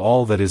wake up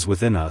all that is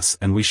within us,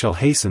 and we shall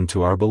hasten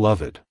to our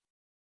beloved.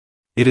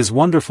 It is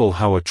wonderful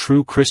how a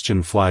true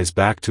Christian flies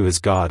back to his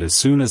God as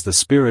soon as the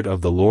Spirit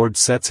of the Lord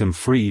sets him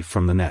free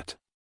from the net.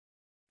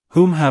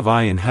 Whom have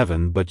I in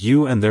heaven but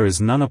you, and there is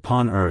none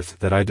upon earth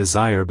that I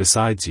desire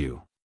besides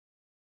you.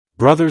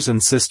 Brothers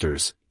and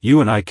sisters,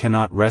 you and I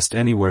cannot rest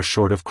anywhere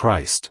short of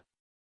Christ.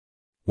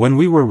 When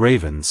we were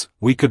ravens,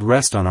 we could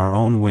rest on our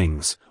own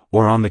wings,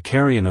 or on the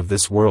carrion of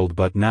this world,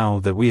 but now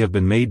that we have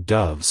been made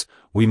doves,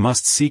 we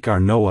must seek our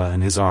Noah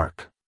and his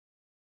ark.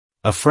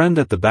 A friend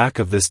at the back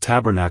of this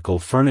tabernacle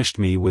furnished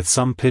me with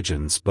some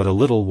pigeons but a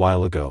little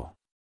while ago.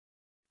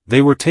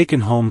 They were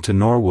taken home to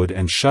Norwood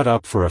and shut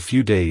up for a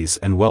few days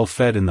and well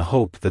fed in the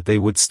hope that they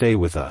would stay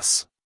with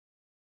us.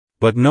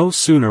 But no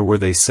sooner were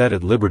they set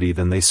at liberty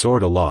than they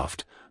soared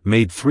aloft,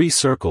 made 3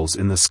 circles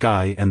in the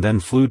sky, and then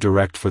flew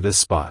direct for this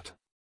spot.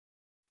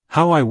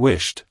 How I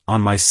wished,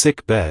 on my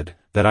sick bed,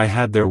 that I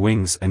had their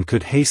wings and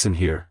could hasten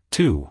here,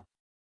 too.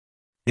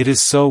 It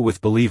is so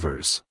with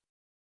believers.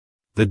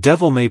 The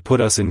devil may put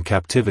us in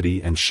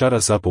captivity and shut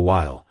us up a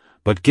while,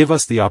 but give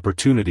us the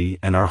opportunity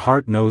and our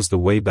heart knows the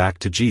way back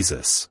to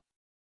Jesus.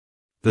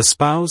 The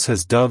spouse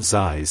has dove's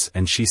eyes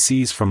and she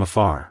sees from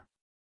afar.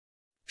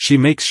 She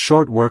makes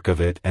short work of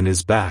it and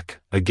is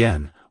back,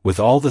 again, with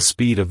all the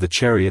speed of the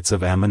chariots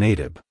of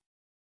Amminadab.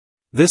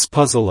 This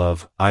puzzle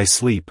of, I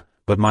sleep,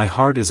 but my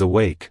heart is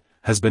awake,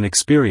 has been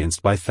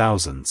experienced by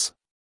thousands.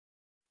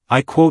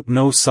 I quote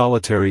no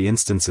solitary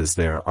instances,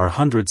 there are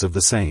hundreds of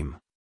the same.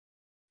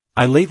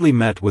 I lately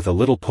met with a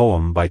little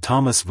poem by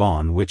Thomas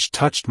Vaughan which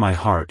touched my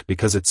heart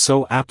because it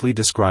so aptly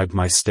described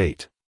my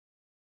state.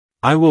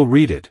 I will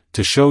read it,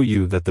 to show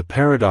you that the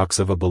paradox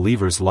of a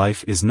believer's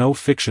life is no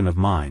fiction of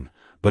mine,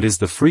 but is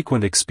the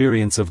frequent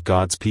experience of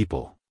God's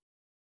people.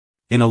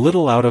 In a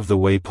little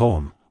out-of-the-way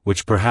poem,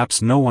 which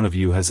perhaps no one of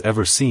you has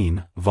ever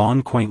seen,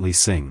 Vaughan quaintly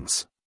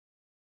sings.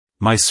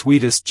 My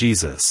sweetest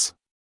Jesus,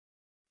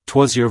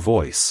 'twas your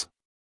voice.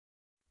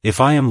 If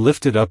I am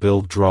lifted up,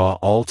 it'll draw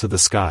all to the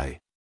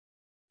sky.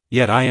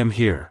 Yet I am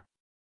here.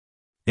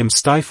 Am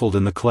stifled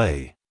in the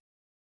clay.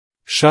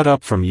 Shut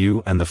up from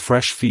you and the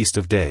fresh feast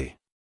of day.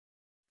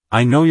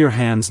 I know your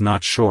hand's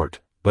not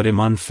short, but am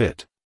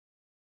unfit.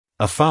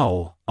 A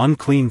foul,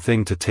 unclean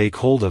thing to take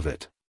hold of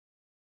it.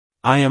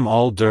 I am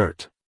all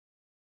dirt.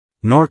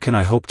 Nor can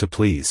I hope to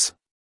please.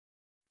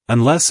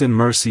 Unless in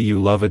mercy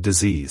you love a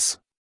disease.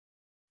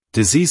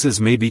 Diseases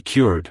may be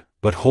cured,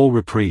 but whole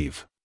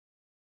reprieve.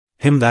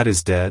 Him that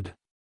is dead?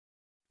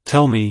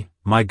 Tell me,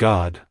 my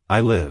God,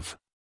 I live.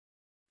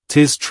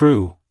 'Tis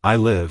true, I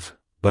live,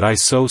 but I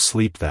so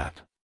sleep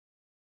that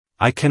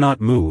I cannot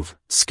move,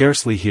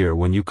 scarcely hear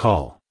when you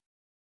call.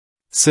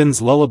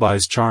 Sin's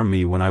lullabies charm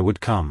me when I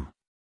would come.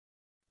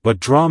 But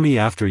draw me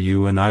after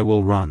you and I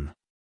will run.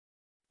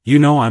 You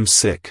know I'm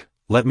sick,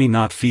 let me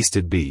not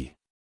feasted be.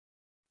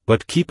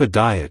 But keep a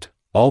diet,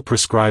 all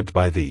prescribed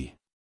by thee.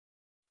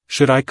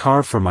 Should I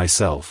carve for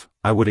myself,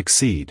 I would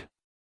exceed.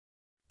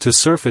 To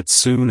surfeit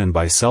soon and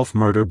by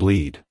self-murder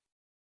bleed.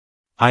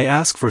 I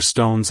ask for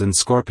stones and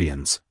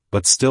scorpions,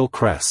 but still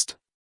crest.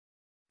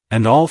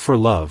 And all for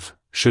love,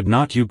 should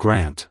not you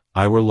grant,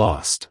 I were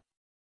lost.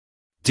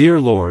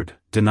 Dear Lord,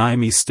 deny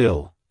me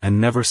still,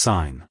 and never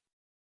sign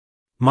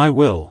my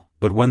will,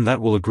 but when that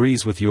will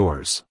agrees with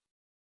yours.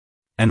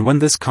 And when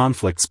this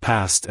conflict's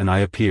past and I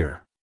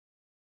appear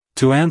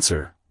to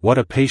answer, what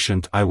a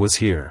patient I was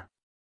here.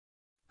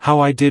 How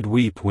I did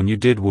weep when you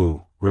did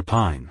woo,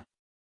 repine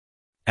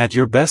at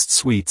your best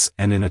sweets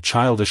and in a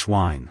childish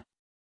whine.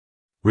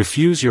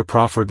 Refuse your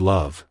proffered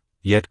love,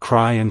 yet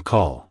cry and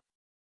call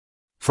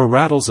for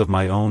rattles of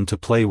my own to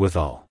play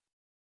withal.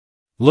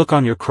 Look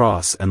on your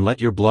cross and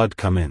let your blood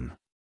come in.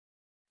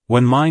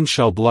 When mine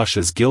shall blush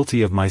as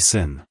guilty of my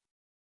sin,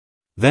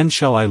 then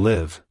shall I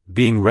live,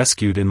 being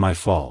rescued in my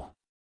fall.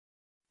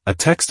 A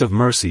text of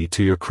mercy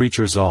to your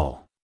creatures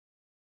all,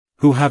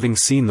 who having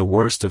seen the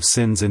worst of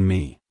sins in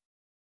me,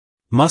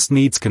 must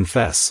needs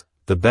confess,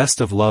 the best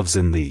of loves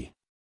in thee.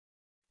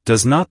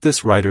 Does not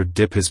this writer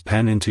dip his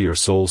pen into your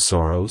soul's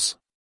sorrows?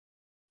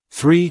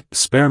 3.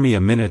 Spare me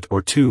a minute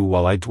or two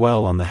while I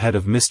dwell on the head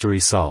of mystery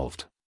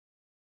solved.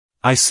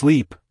 I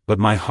sleep, but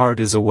my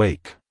heart is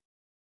awake.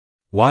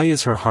 Why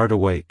is her heart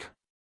awake?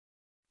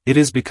 It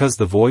is because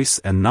the voice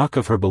and knock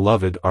of her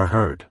beloved are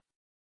heard.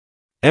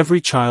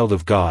 Every child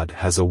of God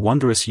has a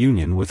wondrous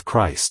union with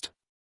Christ.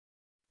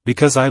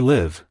 Because I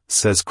live,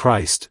 says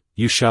Christ,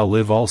 you shall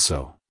live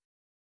also.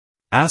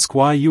 Ask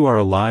why you are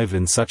alive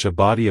in such a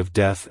body of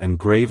death and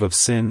grave of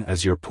sin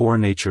as your poor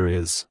nature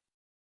is.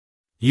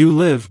 You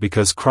live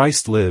because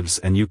Christ lives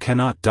and you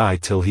cannot die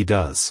till he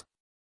does.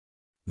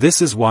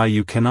 This is why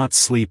you cannot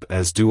sleep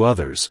as do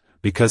others,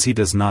 because he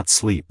does not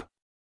sleep.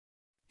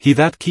 He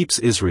that keeps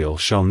Israel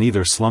shall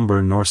neither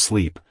slumber nor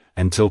sleep,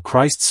 until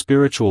Christ's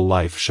spiritual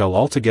life shall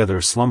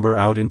altogether slumber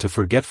out into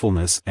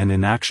forgetfulness and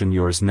inaction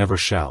yours never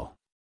shall.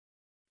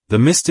 The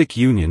mystic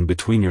union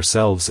between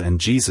yourselves and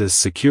Jesus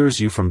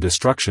secures you from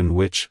destruction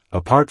which,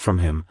 apart from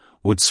him,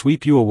 would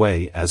sweep you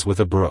away as with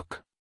a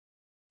brook.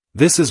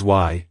 This is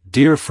why,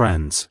 dear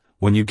friends,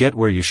 when you get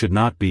where you should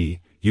not be,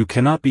 you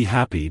cannot be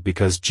happy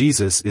because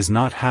Jesus is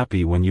not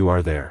happy when you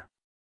are there.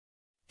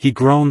 He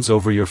groans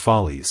over your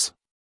follies.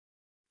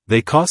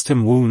 They cost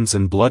him wounds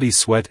and bloody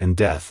sweat and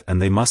death,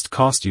 and they must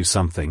cost you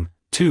something,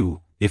 too,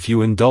 if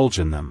you indulge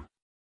in them.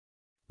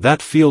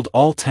 That field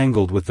all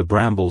tangled with the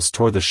brambles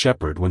tore the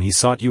shepherd when he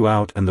sought you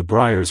out, and the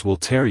briars will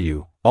tear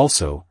you,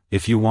 also,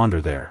 if you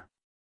wander there.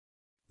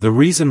 The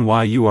reason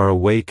why you are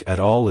awake at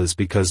all is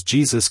because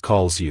Jesus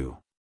calls you.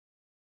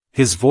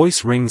 His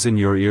voice rings in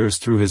your ears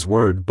through his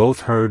word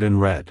both heard and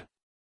read.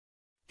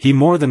 He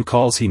more than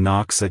calls, he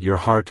knocks at your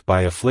heart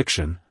by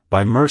affliction,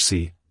 by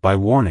mercy, by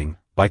warning,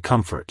 by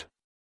comfort.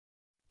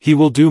 He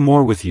will do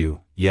more with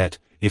you, yet,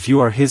 if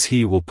you are his,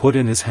 he will put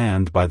in his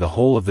hand by the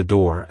hole of the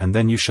door, and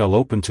then you shall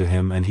open to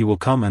him, and he will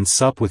come and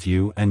sup with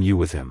you and you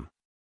with him.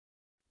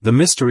 The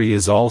mystery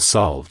is all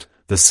solved.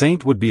 The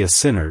saint would be a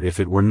sinner if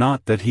it were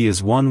not that he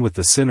is one with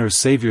the sinner's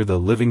Savior. The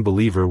living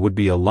believer would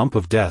be a lump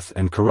of death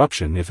and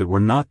corruption if it were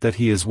not that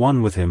he is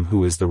one with him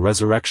who is the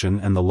resurrection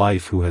and the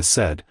life, who has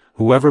said,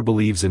 whoever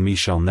believes in me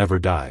shall never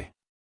die.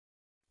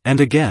 And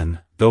again,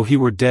 though he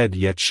were dead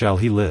yet shall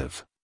he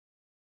live.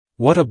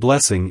 What a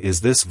blessing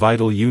is this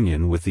vital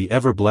union with the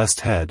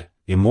ever-blessed head,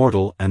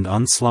 immortal and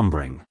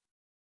unslumbering.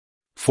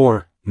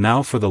 4.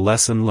 Now for the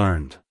lesson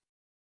learned.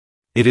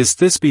 It is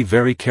this: be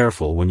very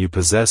careful when you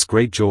possess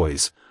great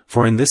joys,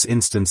 for in this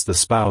instance the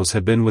spouse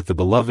had been with the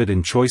beloved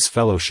in choice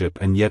fellowship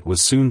and yet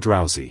was soon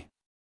drowsy.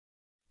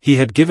 He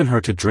had given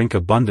her to drink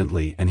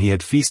abundantly and he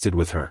had feasted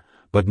with her,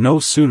 but no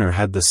sooner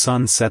had the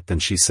sun set than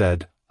she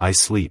said, I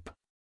sleep.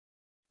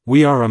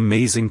 We are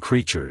amazing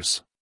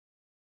creatures.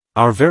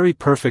 Our very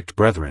perfect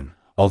brethren,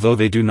 although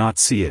they do not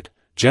see it,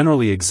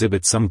 generally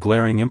exhibit some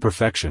glaring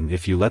imperfection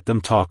if you let them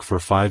talk for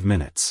 5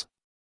 minutes.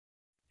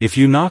 If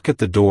you knock at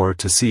the door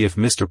to see if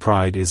Mr.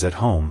 Pride is at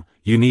home,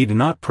 you need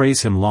not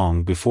praise him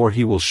long before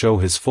he will show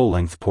his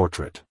full-length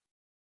portrait.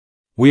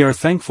 We are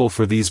thankful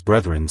for these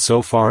brethren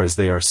so far as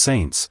they are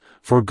saints,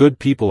 for good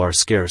people are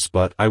scarce,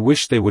 but I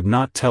wish they would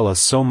not tell us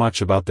so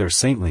much about their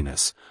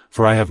saintliness,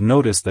 for I have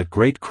noticed that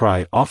great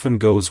cry often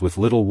goes with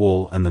little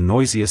wool, and the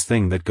noisiest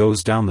thing that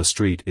goes down the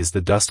street is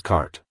the dust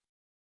cart.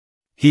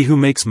 He who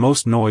makes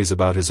most noise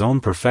about his own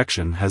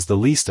perfection has the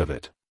least of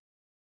it.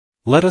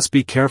 Let us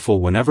be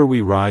careful whenever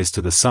we rise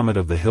to the summit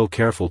of the hill,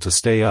 careful to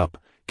stay up,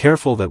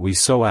 careful that we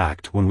so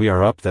act when we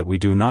are up that we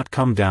do not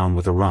come down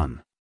with a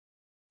run.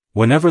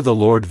 Whenever the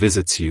Lord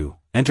visits you,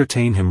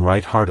 entertain him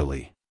right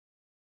heartily.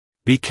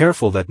 Be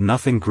careful that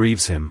nothing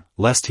grieves him,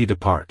 lest he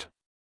depart.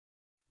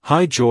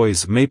 High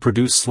joys may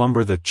produce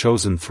slumber. The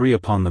chosen 3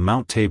 upon the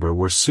Mount Tabor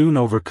were soon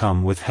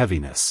overcome with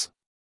heaviness.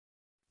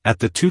 At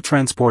the too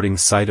transporting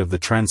sight of the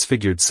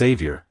transfigured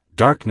Savior,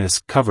 darkness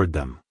covered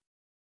them.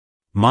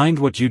 Mind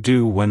what you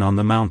do when on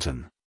the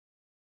mountain.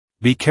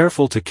 Be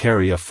careful to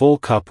carry a full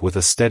cup with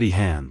a steady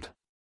hand.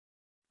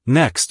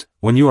 Next,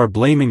 when you are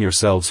blaming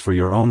yourselves for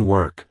your own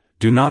work,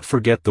 do not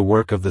forget the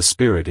work of the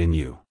Spirit in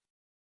you.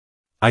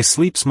 I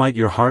sleep, smite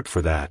your heart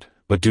for that,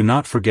 but do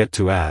not forget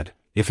to add,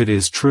 if it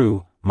is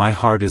true, my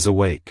heart is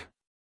awake.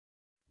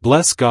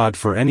 Bless God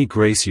for any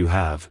grace you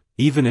have,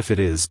 even if it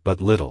is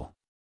but little.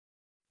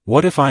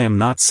 What if I am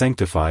not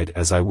sanctified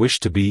as I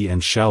wish to be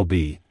and shall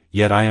be,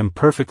 yet I am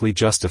perfectly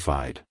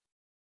justified?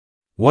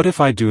 What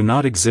if I do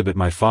not exhibit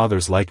my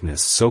Father's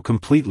likeness so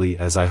completely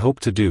as I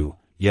hope to do,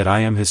 yet I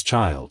am His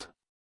child?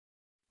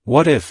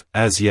 What if,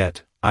 as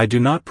yet, I do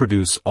not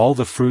produce all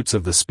the fruits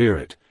of the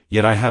Spirit,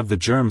 yet I have the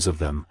germs of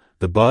them,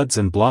 the buds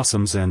and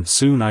blossoms, and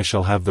soon I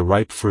shall have the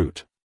ripe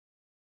fruit?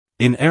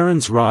 In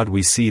Aaron's rod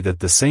we see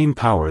that the same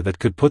power that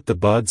could put the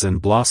buds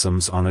and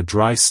blossoms on a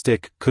dry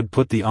stick could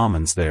put the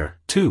almonds there,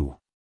 too.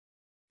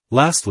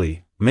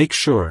 Lastly, make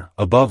sure,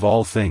 above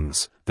all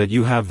things, that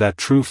you have that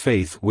true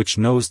faith which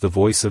knows the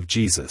voice of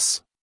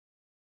Jesus.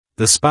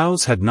 The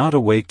spouse had not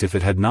awaked if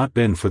it had not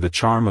been for the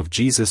charm of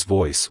Jesus'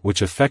 voice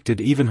which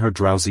affected even her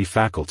drowsy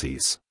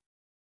faculties.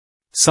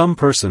 Some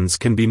persons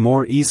can be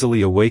more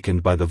easily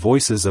awakened by the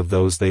voices of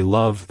those they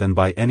love than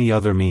by any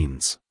other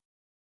means.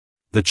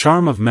 The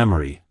charm of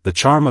memory, the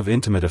charm of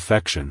intimate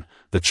affection,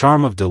 the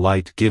charm of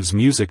delight gives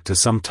music to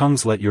some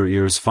tongues. Let your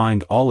ears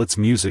find all its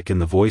music in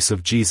the voice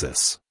of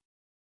Jesus.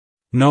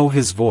 Know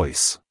His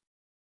voice.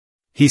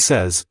 He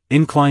says,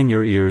 "Incline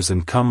your ears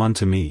and come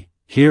unto me,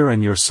 hear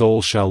and your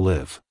soul shall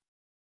live.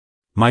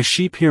 My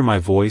sheep hear my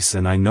voice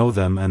and I know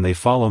them and they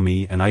follow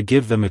me and I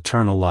give them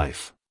eternal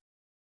life."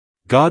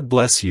 God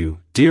bless you,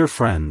 dear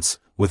friends,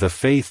 with a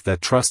faith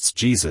that trusts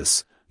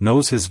Jesus,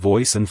 knows His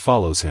voice and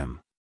follows Him.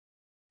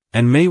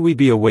 And may we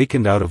be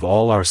awakened out of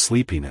all our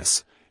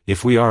sleepiness,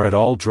 if we are at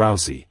all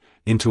drowsy,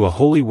 into a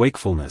holy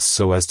wakefulness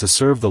so as to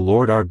serve the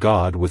Lord our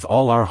God with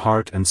all our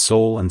heart and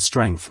soul and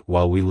strength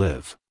while we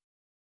live.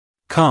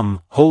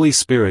 Come, Holy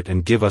Spirit,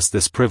 and give us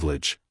this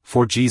privilege,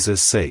 for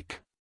Jesus' sake.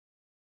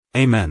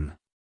 Amen.